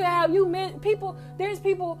there, there's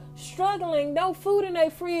people struggling, no food in their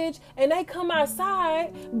fridge, and they come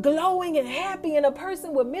outside glowing and happy, and a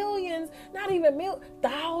person with millions, not even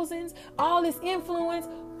thousands, all this influence,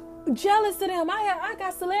 jealous of them. I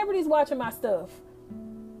got celebrities watching my stuff.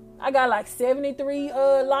 I got like 73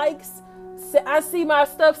 likes. I see my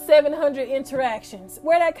stuff 700 interactions.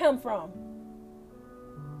 Where'd that come from?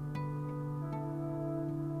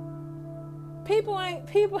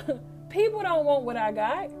 People don't want what I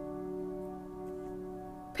got.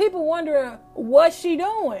 People wondering what she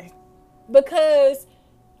doing, because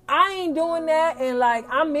I ain't doing that, and like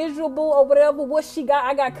I'm miserable or whatever. What she got,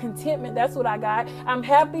 I got contentment. That's what I got. I'm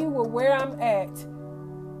happy with where I'm at.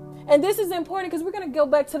 And this is important because we're going to go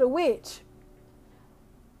back to the witch.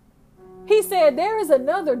 He said, there is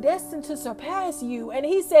another destined to surpass you. And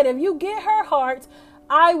he said, if you get her heart,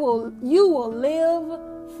 you will live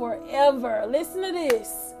forever. Listen to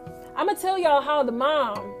this. I'm going to tell y'all how the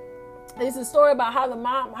mom, it's a story about how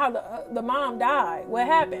the mom died. What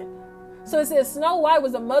happened? So it says Snow White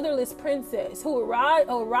was a motherless princess who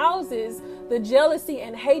arouses the jealousy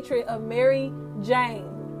and hatred of Mary Jane.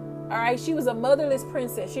 All right, she was a motherless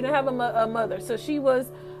princess. She didn't have a mother. So she was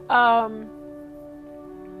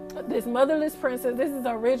this motherless princess. This is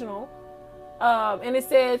the original. And it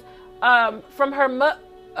says, from her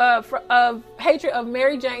of hatred of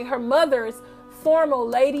Mary Jane, her mother's formal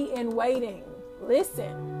lady in waiting.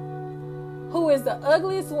 Listen. Who is the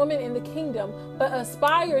ugliest woman in the kingdom, but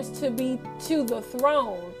aspires to be to the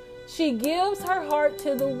throne. She gives her heart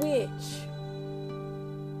to the witch.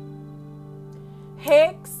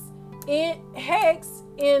 Hex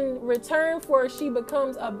in return for she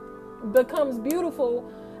becomes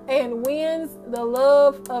beautiful and wins the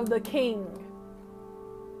love of the king.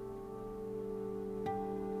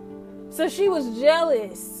 So she was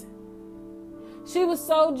jealous. She was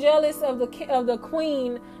so jealous of the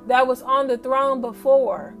queen that was on the throne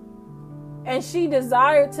before, and she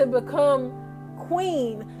desired to become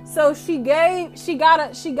queen. So she went and got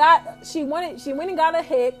a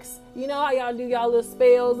hex. You know how y'all do y'all little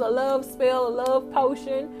spells, a love spell, a love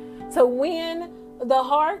potion to win the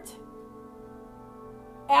heart.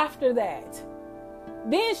 After that,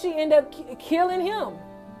 then she ended up killing him,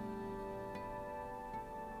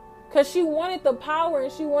 because she wanted the power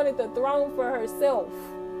and she wanted the throne for herself.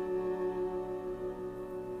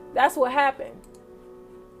 That's what happened.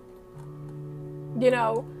 You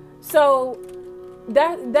know, so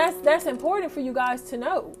that's important for you guys to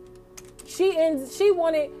know. She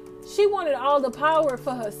wanted all the power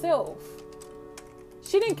for herself.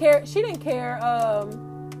 She didn't care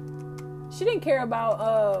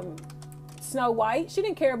about Snow White. She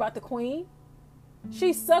didn't care about the queen.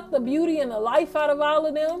 She sucked the beauty and the life out of all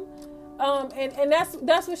of them. And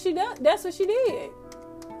that's what she did. That's what she did.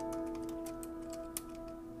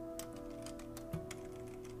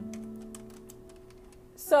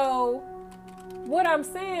 So what I'm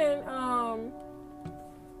saying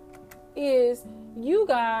is you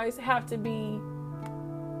guys have to be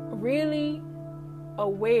really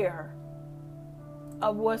aware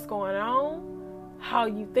of what's going on, how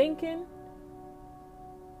you thinking,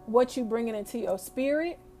 what you bringing into your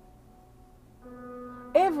spirit,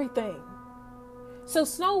 everything. So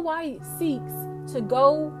Snow White seeks to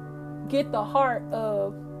go get the heart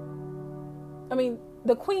of,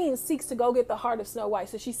 the queen seeks to go get the heart of Snow White.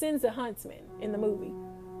 So she sends a huntsman in the movie.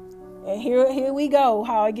 And here we go,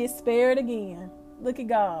 how it gets spared again. Look at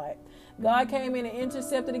God. God came in and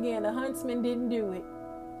intercepted again. The huntsman didn't do it.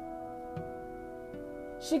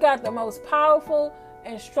 She got the most powerful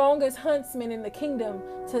and strongest huntsman in the kingdom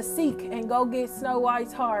to seek and go get Snow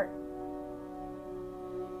White's heart.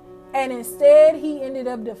 And instead, he ended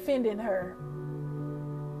up defending her.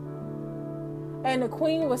 And the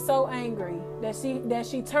queen was so angry that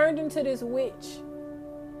she turned into this witch.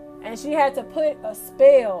 And she had to put a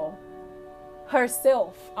spell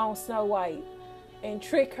herself on Snow White and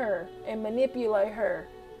trick her and manipulate her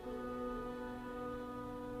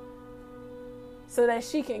so that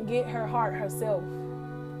she can get her heart herself.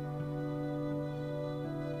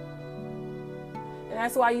 And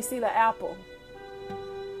that's why you see the apple.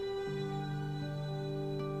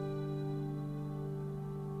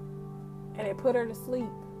 And it put her to sleep.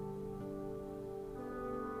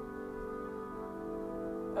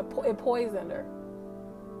 It poisoned her.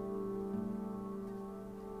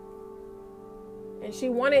 And she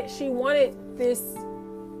wanted this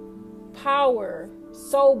power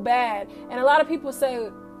so bad. And a lot of people say,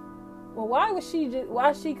 well, why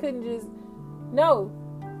she couldn't just, no,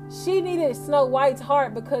 she needed Snow White's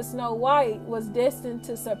heart because Snow White was destined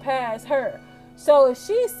to surpass her. So if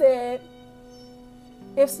she said,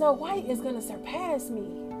 if Snow White is going to surpass me,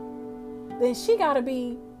 then she got to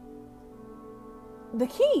be the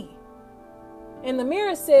key. And the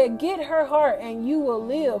mirror said, get her heart and you will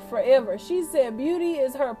live forever. She said beauty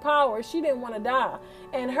is her power. She didn't want to die.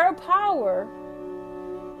 And her power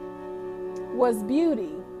was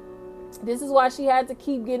beauty. This is why she had to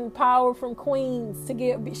keep getting power from queens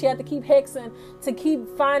she had to keep hexing, to keep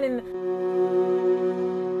finding